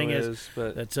Jonoing is.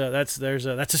 But That's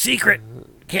a secret.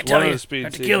 Can't tell one you. of the speed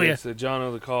Have to kill you. secrets, the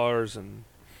Jono the cars, and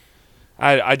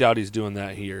I doubt he's doing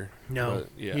that here. No, but,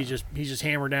 yeah. he's just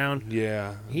hammered down.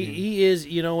 Yeah. He is,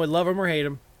 love him or hate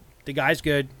him, the guy's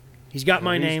good. He's got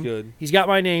my he's name. good. He's got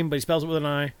my name, but he spells it with an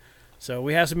I. So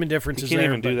we have some He indifferences can't there.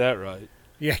 even do that right.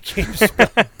 Yeah, can't spell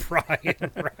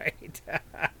Brian right.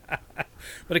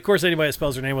 But of course, anybody that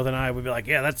spells their name with an I would be like,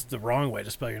 yeah, that's the wrong way to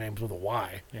spell your name with a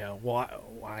Y. Yeah, well,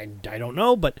 I don't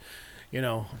know, but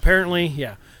apparently,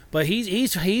 yeah. But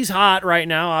he's hot right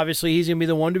now. Obviously, he's gonna be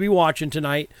the one to be watching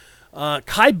tonight.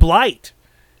 Kai Blight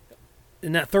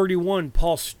in that 31,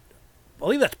 I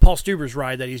believe that's Paul Stuber's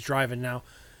ride that he's driving now.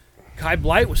 Kai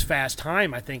Blight was fast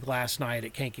time, I think, last night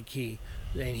at Kankakee,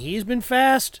 and he's been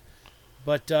fast.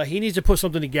 But he needs to put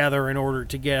something together in order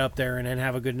to get up there and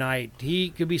have a good night. He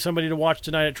could be somebody to watch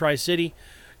tonight at Tri-City.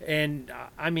 And,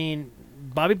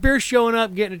 Bobby Pierce showing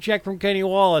up, getting a check from Kenny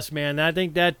Wallace, man. I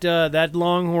think that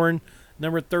Longhorn,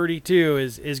 number 32,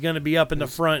 is going to be up in the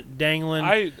front, dangling.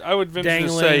 I would venture to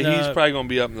say he's probably going to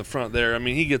be up in the front there. I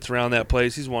mean, he gets around that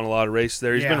place. He's won a lot of races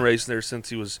there. He's been racing there since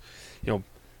he was,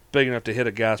 big enough to hit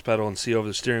a gas pedal and see over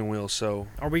the steering wheel. So,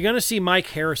 are we going to see Mike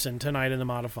Harrison tonight in the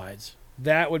modifieds?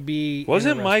 That would be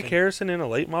Wasn't Mike Harrison in a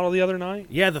late model the other night?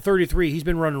 Yeah, the 33. He's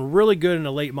been running really good in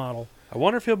a late model. I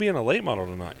wonder if he'll be in a late model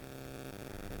tonight.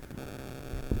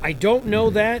 I don't know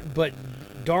that, but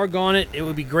doggone it, it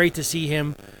would be great to see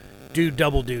him do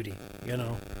double duty,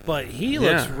 But he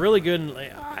looks really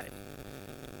good.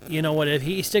 You know what? If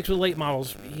he sticks with late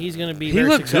models, he's going to be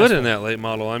very successful. He looked good in that late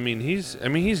model. I mean, he's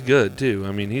good too.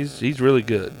 I mean, he's really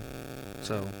good.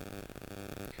 So,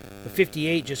 the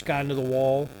 58 just got into the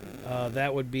wall.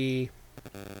 That would be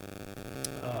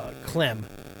Clem.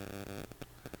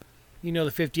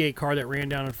 The 58 car that ran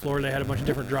down in Florida. They had a bunch of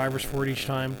different drivers for it each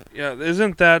time. Yeah,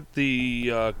 isn't that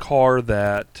the car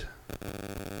that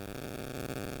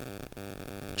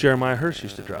Jeremiah Hurst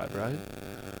used to drive, right?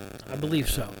 I believe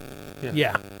so.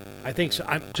 Yeah, I think so.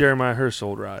 Jeremiah Hurst's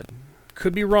old ride.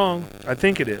 Could be wrong. I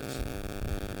think it is.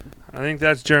 I think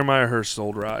that's Jeremiah Hurst's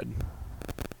old ride.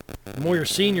 More your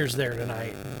seniors there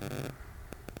tonight.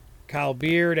 Kyle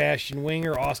Beard, Ashton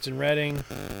Winger, Austin Redding,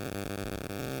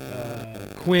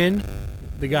 Quinn,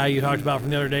 the guy you talked about from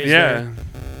the other day. Yeah.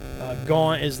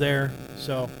 Gaunt is there.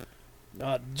 So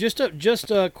just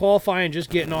qualifying, just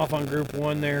getting off on Group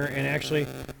 1 there, and actually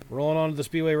rolling onto the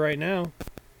Speedway right now.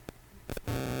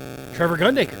 Trevor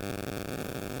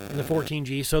Gundaker in the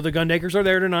 14G. So the Gundakers are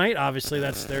there tonight. Obviously,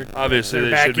 that's their Obviously,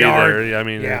 their they should be backyard. there. I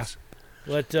mean, Yeah. it's,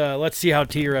 Let's see how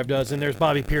T-Rev does. And there's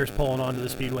Bobby Pierce pulling onto the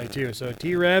Speedway too. So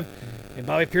T-Rev and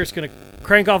Bobby Pierce going to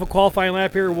crank off a qualifying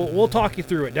lap here. We'll talk you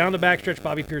through it. Down the backstretch,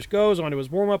 Bobby Pierce goes onto his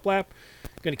warm-up lap.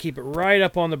 Going to keep it right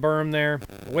up on the berm there,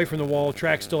 away from the wall.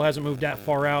 Track still hasn't moved that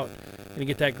far out. Going to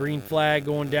get that green flag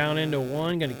going down into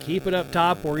 1. Going to keep it up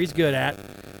top where he's good at.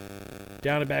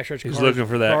 Down the backstretch. he's looking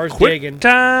for that Cars quick digging.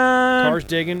 time. Cars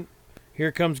digging.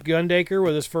 Here comes Gundaker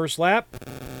with his first lap.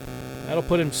 That'll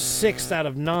put him 6th out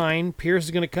of 9. Pierce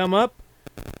is going to come up.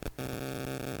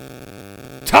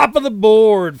 Top of the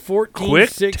board,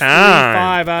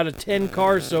 14.635 out of 10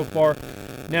 cars so far.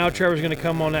 Now Trevor's going to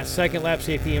come on that second lap,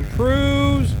 see if he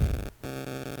improves.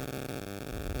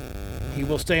 He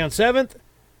will stay on 7th.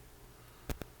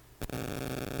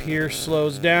 Pierce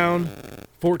slows down,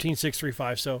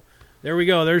 14.635. So there we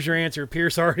go. There's your answer.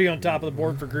 Pierce already on top of the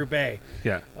board for Group A.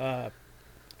 Yeah. Out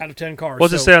of 10 cars.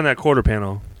 What's it say on that quarter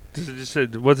panel? Does it just say,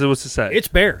 what's it say? It's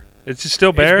bare. It's just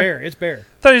still bare? It's bare.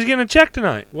 I thought he was getting a check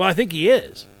tonight. Well, I think he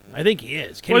is. Kenny Well,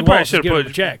 he probably Wallace is should have giving him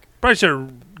put a check. Probably should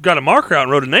have got a marker out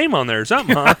and wrote a name on there or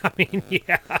something, huh? I mean,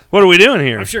 yeah. What are we doing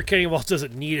here? I'm sure Kenny Wallace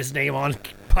doesn't need his name on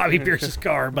Bobby Pierce's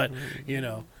car, but, you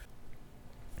know.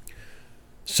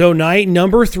 So night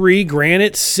number 3,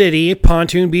 Granite City,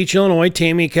 Pontoon Beach, Illinois.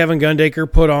 Tammy and Kevin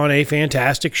Gundaker put on a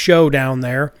fantastic show down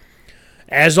there.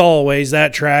 As always,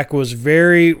 that track was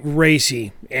very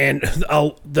racy, and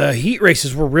the heat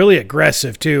races were really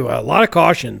aggressive, too. A lot of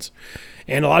cautions,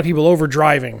 and a lot of people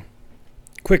overdriving.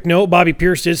 Quick note, Bobby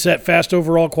Pierce did set fast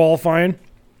overall qualifying,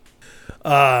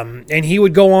 and he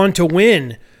would go on to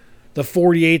win the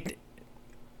 48th,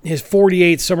 his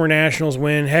 48th Summer Nationals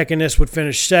win. Heckeness would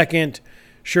finish 2nd.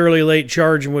 Shirley Late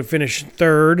Charging would finish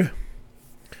 3rd.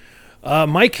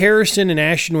 Mike Harrison and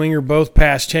Ashton Winger both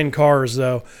passed 10 cars,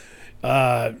 though,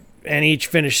 and each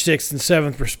finished 6th and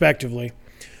 7th, respectively.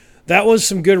 That was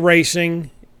some good racing,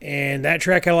 and that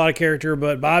track had a lot of character,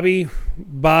 but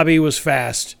Bobby was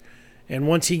fast. And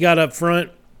once he got up front,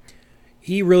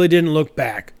 he really didn't look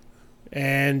back.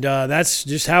 And that's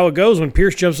just how it goes when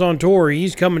Pierce jumps on tour.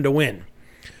 He's coming to win.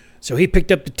 So he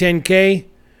picked up the 10K.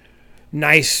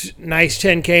 Nice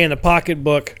 10K in the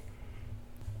pocketbook.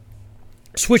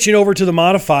 Switching over to the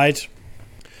modifieds,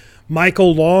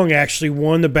 Michael Long actually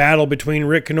won the battle between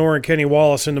Rick Knorr and Kenny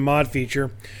Wallace in the mod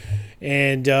feature.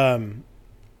 And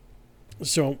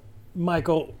so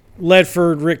Michael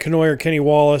Ledford, Rick Knorr, Kenny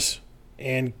Wallace,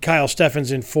 and Kyle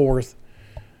Steffens in 4th.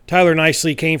 Tyler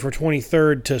Nicely came from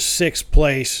 23rd to 6th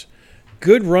place.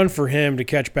 Good run for him to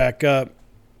catch back up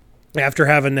after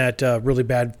having that really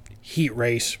bad heat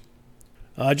race.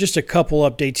 Just a couple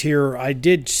updates here. I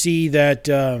did see that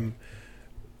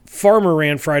Farmer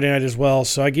ran Friday night as well,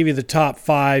 so I give you the top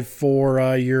 5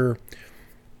 for your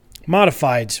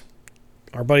modifieds.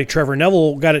 Our buddy Trevor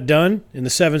Neville got it done in the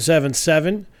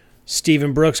 777.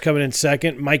 Stephen Brooks coming in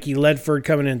 2nd. Mikey Ledford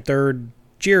coming in 3rd.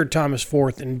 Jared Thomas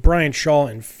 4th. And Brian Shaw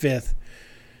in 5th.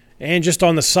 And just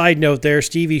on the side note there,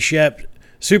 Stevie Shep,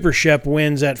 Super Shep,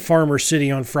 wins at Farmer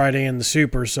City on Friday in the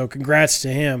Super, so congrats to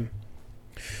him.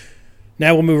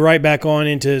 Now we'll move right back on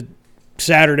into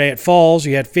Saturday at Falls.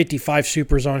 You had 55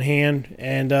 Supers on hand,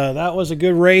 and that was a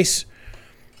good race.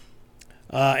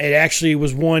 It actually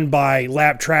was won by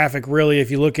lap traffic, really.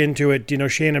 If you look into it, you know,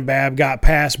 Shannon Babb got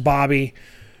past Bobby.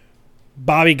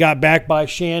 Bobby got back by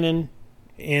Shannon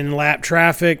in lap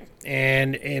traffic,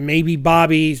 and maybe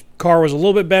Bobby's car was a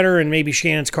little bit better, and maybe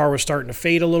Shannon's car was starting to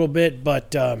fade a little bit,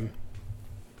 but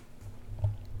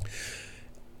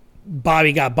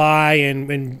Bobby got by and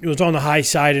it was on the high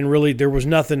side, and really there was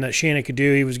nothing that Shannon could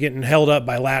do. He was getting held up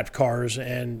by lap cars,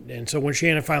 and so when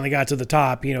Shannon finally got to the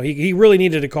top, you know, he really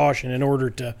needed a caution in order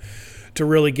to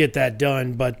really get that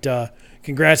done. But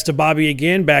congrats to Bobby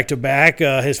again, back-to-back,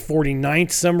 his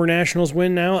 49th Summer Nationals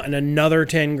win now, and another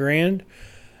 10 grand.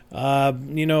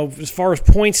 You know, as far as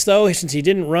points, though, since he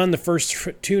didn't run the first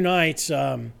 2 nights,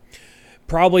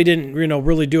 probably didn't, you know,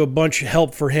 really do a bunch of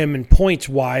help for him in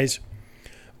points-wise.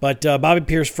 But Bobby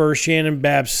Pierce first, Shannon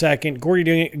Babb second,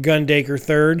 Gordy Gundaker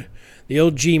third, the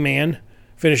old G-Man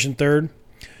finishing third,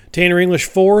 Tanner English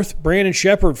fourth, Brandon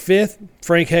Shepard fifth,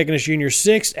 Frank Heggeness Jr.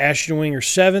 sixth, Ashton Winger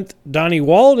seventh, Donnie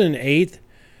Walden eighth,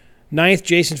 ninth,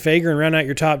 Jason Fager, and round out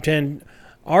your top 10,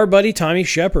 our buddy Tommy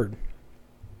Shepard.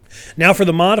 Now for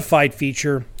the modified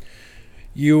feature,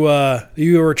 you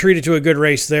were treated to a good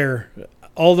race there.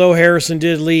 Although Harrison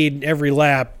did lead every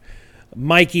lap,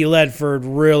 Mikey Ledford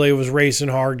really was racing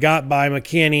hard, got by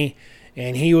McKinney,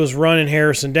 and he was running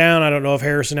Harrison down. I don't know if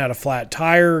Harrison had a flat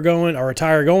tire going or a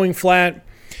tire going flat,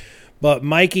 but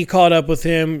Mikey caught up with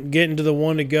him, getting to the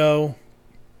one to go,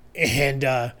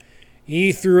 and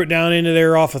he threw it down into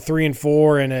there off of 3 and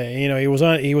 4, and he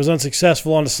was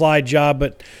unsuccessful on the slide job,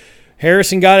 but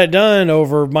Harrison got it done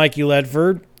over Mikey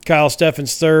Ledford. Kyle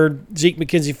Steffens third, Zeke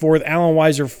McKenzie fourth, Alan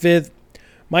Weiser fifth,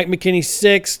 Mike McKinney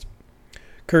sixth,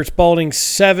 Kurt Spalding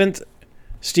seventh,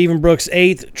 Stephen Brooks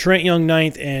eighth, Trent Young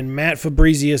ninth, and Matt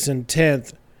Fabrizius in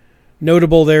 10th.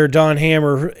 Notable there, Don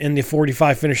Hammer in the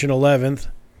 45 finishing 11th.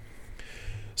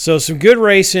 So some good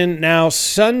racing. Now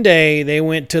Sunday they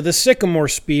went to the Sycamore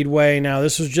Speedway. Now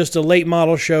this was just a late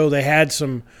model show. They had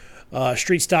some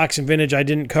street stocks and vintage. I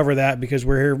didn't cover that because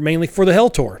we're here mainly for the Hell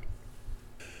Tour.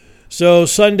 So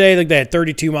Sunday they had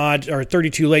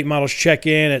 32 late models check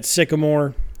in at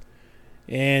Sycamore,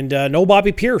 and no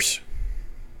Bobby Pierce.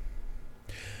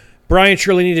 Brian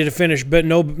Shirley needed to finish, but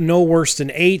no worse than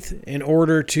 8th in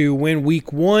order to win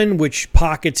week 1, which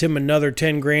pockets him another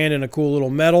 $10,000 and a cool little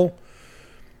medal.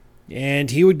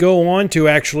 And he would go on to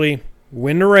actually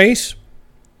win the race.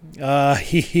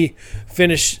 He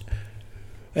finished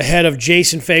ahead of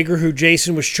Jason Fager, who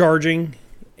Jason was charging,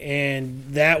 and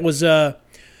that was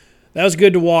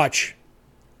good to watch.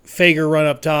 Fager run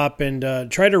up top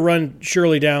and try to run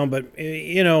Shirley down, but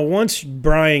once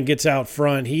Brian gets out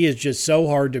front, he is just so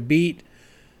hard to beat.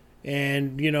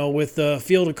 And with the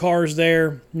field of cars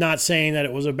there, not saying that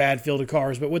it was a bad field of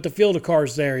cars, but with the field of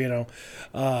cars there,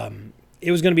 it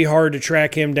was going to be hard to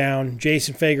track him down.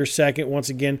 Jason Fager second once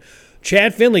again.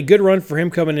 Chad Finley, good run for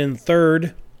him coming in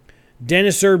third.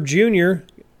 Dennis Erb Jr.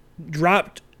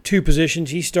 dropped 2 positions.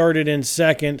 He started in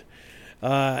second.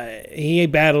 He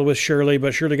battled with Shirley,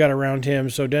 but Shirley got around him.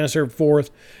 So Dennis Erb fourth.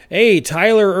 Hey,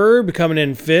 Tyler Erb coming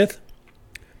in 5th.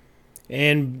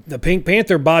 And the Pink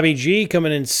Panther, Bobby G,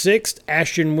 coming in 6th.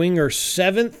 Ashton Winger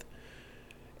 7th.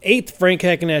 8th, Frank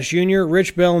Heckenast Jr.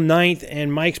 Rich Bell 9th.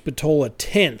 And Mike Spatola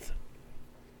 10th.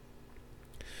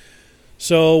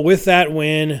 So with that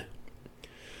win,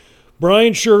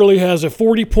 Brian Shirley has a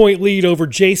 40-point lead over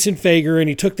Jason Fager, and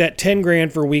he took that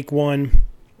 $10,000 for week 1.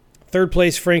 Third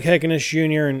place, Frank Heckenast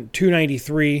Jr. in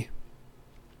 293.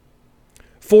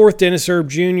 4th, Dennis Erb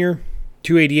Jr.,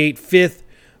 288. 5th,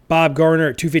 Bob Garner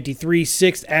at 253.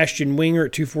 6th, Ashton Winger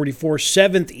at 244.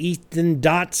 7th, Ethan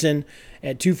Dotson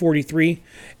at 243.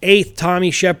 8th, Tommy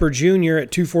Shepard Jr.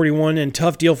 at 241. And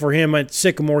tough deal for him at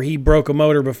Sycamore. He broke a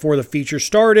motor before the feature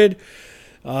started.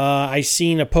 I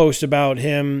seen a post about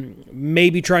him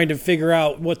maybe trying to figure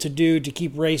out what to do to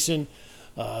keep racing.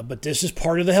 But this is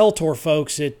part of the Hell Tour,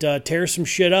 folks. It tears some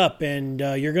shit up, and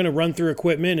you're going to run through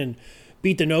equipment and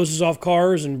beat the noses off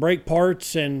cars and break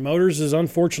parts, and motors is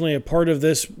unfortunately a part of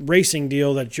this racing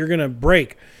deal that you're going to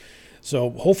break. So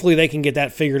hopefully they can get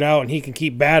that figured out, and he can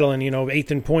keep battling.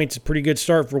 8th in points, a pretty good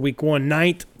start for week 1.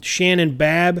 9th, Shannon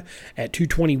Babb at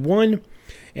 221.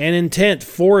 And in 10th,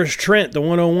 Forrest Trent, the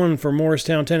 101 from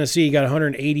Morristown, Tennessee, got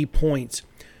 180 points.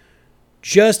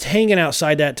 Just hanging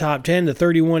outside that top 10, the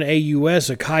 31 AUS,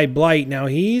 Akai Blight. Now,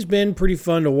 he's been pretty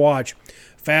fun to watch.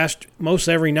 Fast most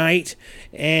every night,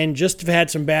 and just have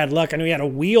had some bad luck. I know he had a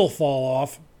wheel fall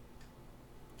off,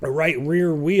 a right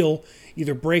rear wheel,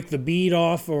 either break the bead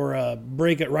off or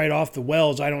break it right off the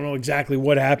wells. I don't know exactly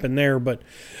what happened there, but,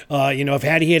 if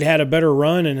he had had a better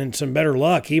run and some better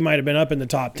luck, he might have been up in the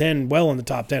top 10, well in the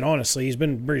top 10, honestly. He's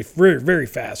been very, very, very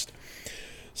fast.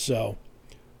 So,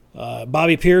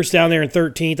 Bobby Pierce down there in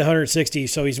 13th, 160.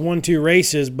 So he's won 2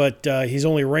 races, but he's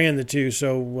only ran the 2.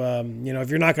 So, if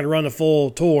you're not going to run the full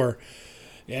tour,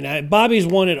 and Bobby's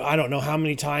won it, I don't know how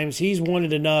many times. He's won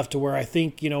it enough to where I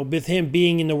think, with him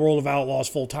being in the World of Outlaws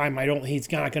full time,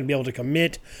 he's not going to be able to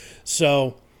commit.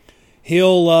 So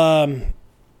he'll run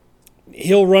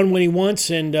when he wants,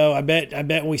 and I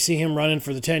bet we see him running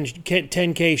for the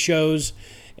 10K shows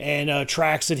and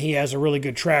tracks that he has a really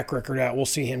good track record at. We'll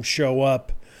see him show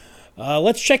up.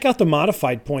 Let's check out the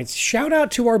modified points. Shout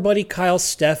out to our buddy Kyle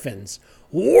Steffens.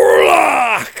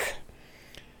 Warlock!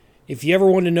 If you ever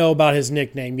want to know about his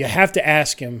nickname, you have to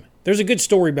ask him. There's a good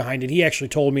story behind it. He actually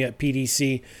told me at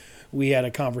PDC. We had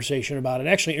a conversation about it.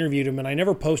 I actually interviewed him, and I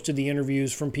never posted the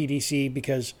interviews from PDC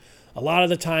because a lot of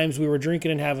the times we were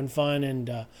drinking and having fun, and,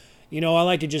 I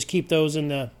like to just keep those in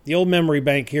the old memory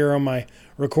bank here on my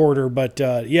recorder. But,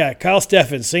 Kyle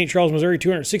Steffens, St. Charles, Missouri,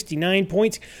 269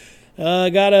 points.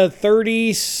 Got a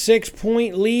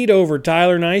 36-point lead over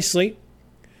Tyler Nicely,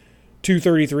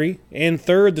 233. And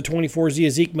third, the 24Z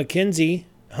Zeke McKenzie,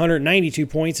 192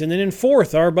 points. And then in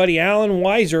fourth, our buddy Alan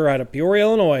Weiser out of Peoria,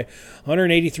 Illinois,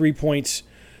 183 points.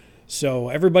 So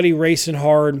everybody racing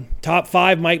hard. Top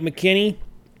 5, Mike McKinney,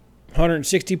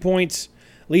 160 points.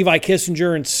 Levi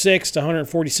Kissinger in 6th,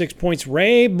 146 points.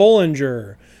 Ray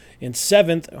Bollinger in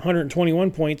 7th,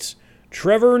 121 points.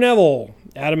 Trevor Neville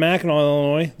out of Mackinac,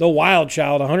 Illinois, the Wild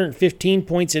Child, 115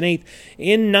 points in 8th.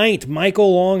 In 9th,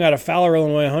 Michael Long out of Fowler,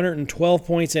 Illinois, 112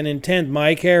 points. And in 10th,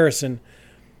 Mike Harrison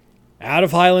out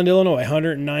of Highland, Illinois,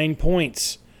 109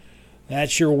 points.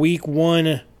 That's your week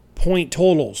 1 point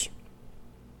totals.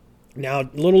 Now, a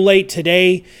little late.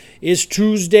 Today is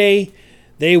Tuesday.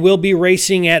 They will be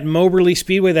racing at Moberly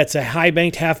Speedway. That's a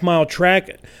high-banked half-mile track.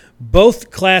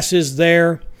 Both classes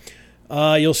there.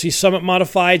 You'll see Summit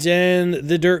Modifieds and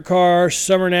the Dirt Car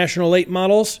Summer National Late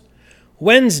Models.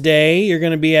 Wednesday, you're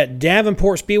going to be at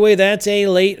Davenport Speedway. That's a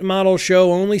late model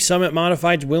show only. Summit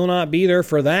Modifieds will not be there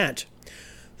for that.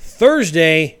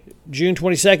 Thursday, June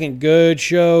 22nd, good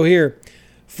show here.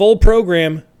 Full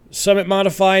program, Summit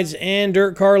Modifieds and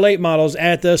Dirt Car Late Models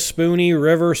at the Spoony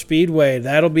River Speedway.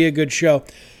 That'll be a good show.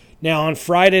 Now, on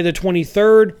Friday the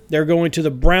 23rd, they're going to the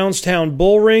Brownstown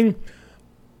Bull Ring.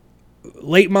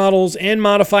 Late models and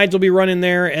modifieds will be running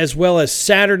there, as well as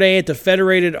Saturday at the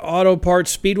Federated Auto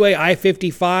Parts Speedway,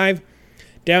 I-55,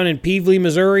 down in Peevely,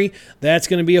 Missouri. That's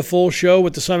going to be a full show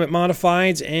with the Summit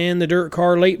Modifieds and the Dirt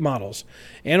Car Late Models.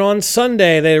 And on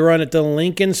Sunday, they run at the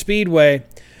Lincoln Speedway,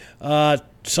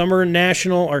 Summer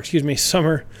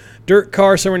Dirt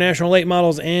Car Summer National Late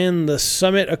Models and the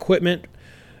Summit Equipment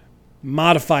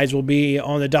Modifieds will be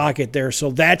on the docket there. So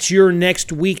that's your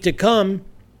next week to come.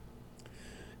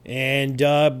 And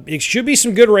it should be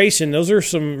some good racing. Those are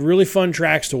some really fun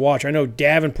tracks to watch. I know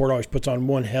Davenport always puts on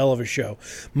one hell of a show.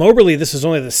 Moberly, this is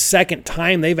only the second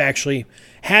time they've actually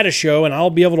had a show, and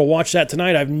I'll be able to watch that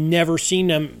tonight. I've never seen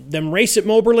them race at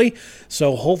Moberly,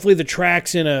 so hopefully the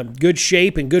track's in a good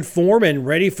shape and good form and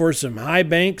ready for some high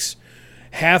banks,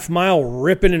 half-mile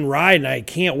ripping and riding. I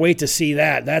can't wait to see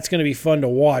that. That's going to be fun to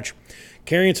watch.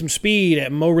 Carrying some speed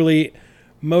at Moberly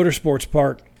Motorsports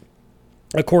Park.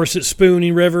 Of course, at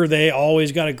Spoony River, they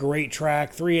always got a great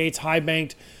track. 3/8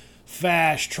 high-banked,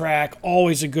 fast track.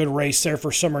 Always a good race there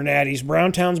for Summer Natties.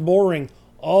 Browntown's Bull Ring,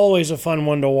 always a fun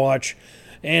one to watch.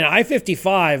 And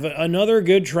I-55, another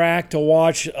good track to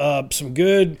watch. Some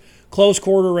good close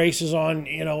quarter races on,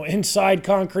 inside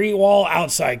concrete wall,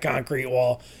 outside concrete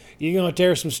wall. You're going to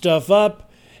tear some stuff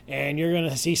up, and you're going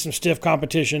to see some stiff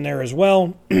competition there as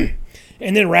well.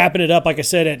 And then wrapping it up, like I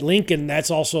said, at Lincoln, that's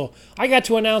also, I got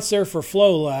to announce there for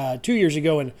Flow 2 years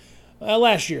ago, and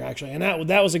last year actually, and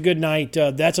that was a good night.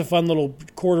 That's a fun little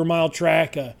quarter-mile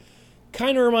track.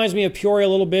 Kind of reminds me of Peoria a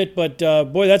little bit, but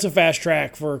boy, that's a fast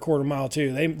track for a quarter mile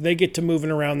too. They get to moving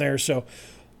around there, so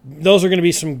those are going to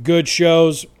be some good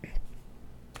shows.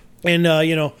 And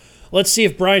let's see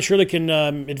if Brian Shirley can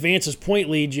advance his point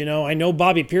lead. I know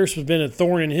Bobby Pierce has been a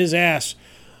thorn in his ass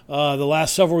the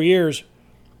last several years.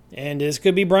 And this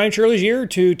could be Brian Shirley's year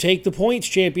to take the points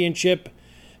championship,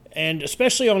 and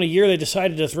especially on a year they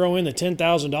decided to throw in the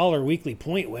 $10,000 weekly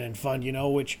point winning fund,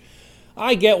 which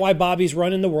I get why Bobby's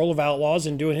running the World of Outlaws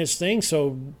and doing his thing,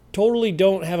 so totally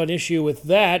don't have an issue with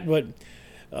that. But,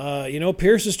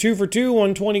 Pierce is 2 for 2,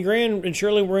 won $20,000, and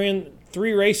Shirley ran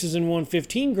 3 races and won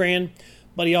 $15,000,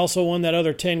 but he also won that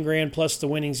other $10,000 plus the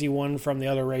winnings he won from the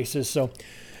other races. So,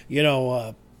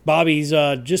 Bobby's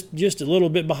just a little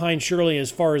bit behind Shirley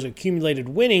as far as accumulated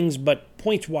winnings, but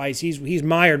points-wise, he's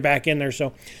mired back in there.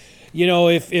 So,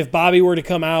 if Bobby were to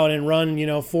come out and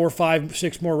run, 4, 5,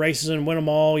 6 more races and win them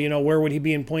all, where would he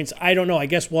be in points? I don't know. I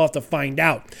guess we'll have to find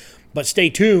out. But stay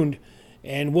tuned,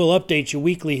 and we'll update you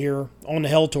weekly here on the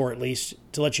Hell Tour at least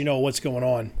to let you know what's going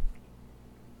on.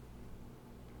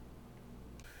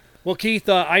 Well, Keith,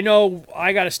 I know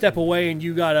I got to step away, and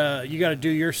you gotta do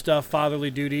your stuff, fatherly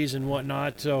duties and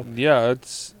whatnot. So yeah,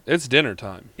 it's dinner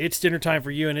time. It's dinner time for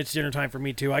you, and it's dinner time for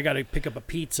me too. I got to pick up a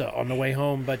pizza on the way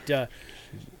home. But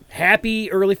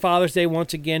happy early Father's Day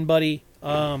once again, buddy.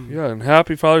 And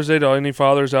happy Father's Day to any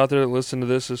fathers out there that listen to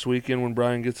this weekend when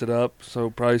Brian gets it up. So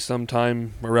probably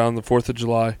sometime around the 4th of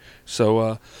July.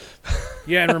 So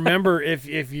yeah, and remember, if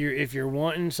you're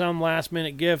wanting some last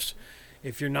minute gifts,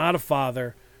 if you're not a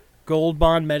father, Gold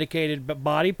Bond medicated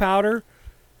body powder,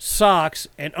 socks,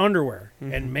 and underwear.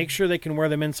 Mm-hmm. And make sure they can wear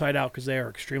them inside out because they are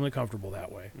extremely comfortable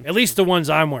that way. At least the ones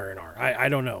I'm wearing are. I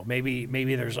don't know. Maybe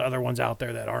there's other ones out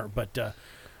there that aren't. But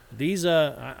these,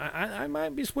 I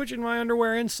might be switching my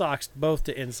underwear and socks both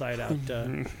to inside out.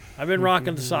 I've been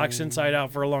rocking the socks inside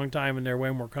out for a long time, and they're way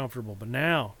more comfortable. But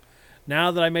now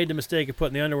that I made the mistake of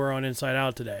putting the underwear on inside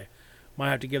out today, might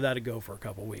have to give that a go for a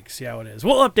couple weeks, see how it is.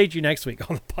 We'll update you next week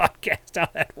on the podcast how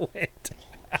that went.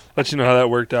 Let you know how that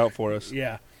worked out for us.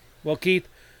 Yeah. Well, Keith,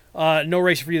 no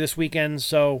race for you this weekend,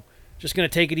 so just going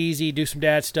to take it easy, do some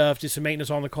dad stuff, do some maintenance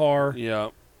on the car, Yeah.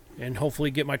 and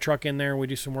hopefully get my truck in there and we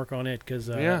do some work on it because,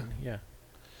 Yeah.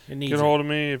 it needs Get it. a hold of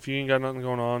me if you ain't got nothing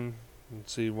going on. And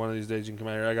see, one of these days you can come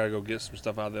out here. I got to go get some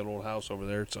stuff out of that old house over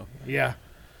there. So Yeah.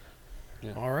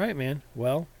 Yeah. All right, man.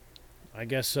 Well, I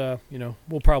guess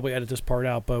we'll probably edit this part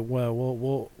out, but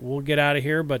we'll get out of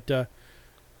here. But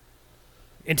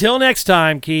until next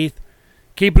time, Keith,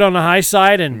 keep it on the high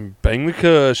side, and bang the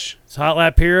cush. it's Hot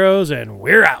Lap Heroes, and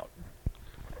we're out.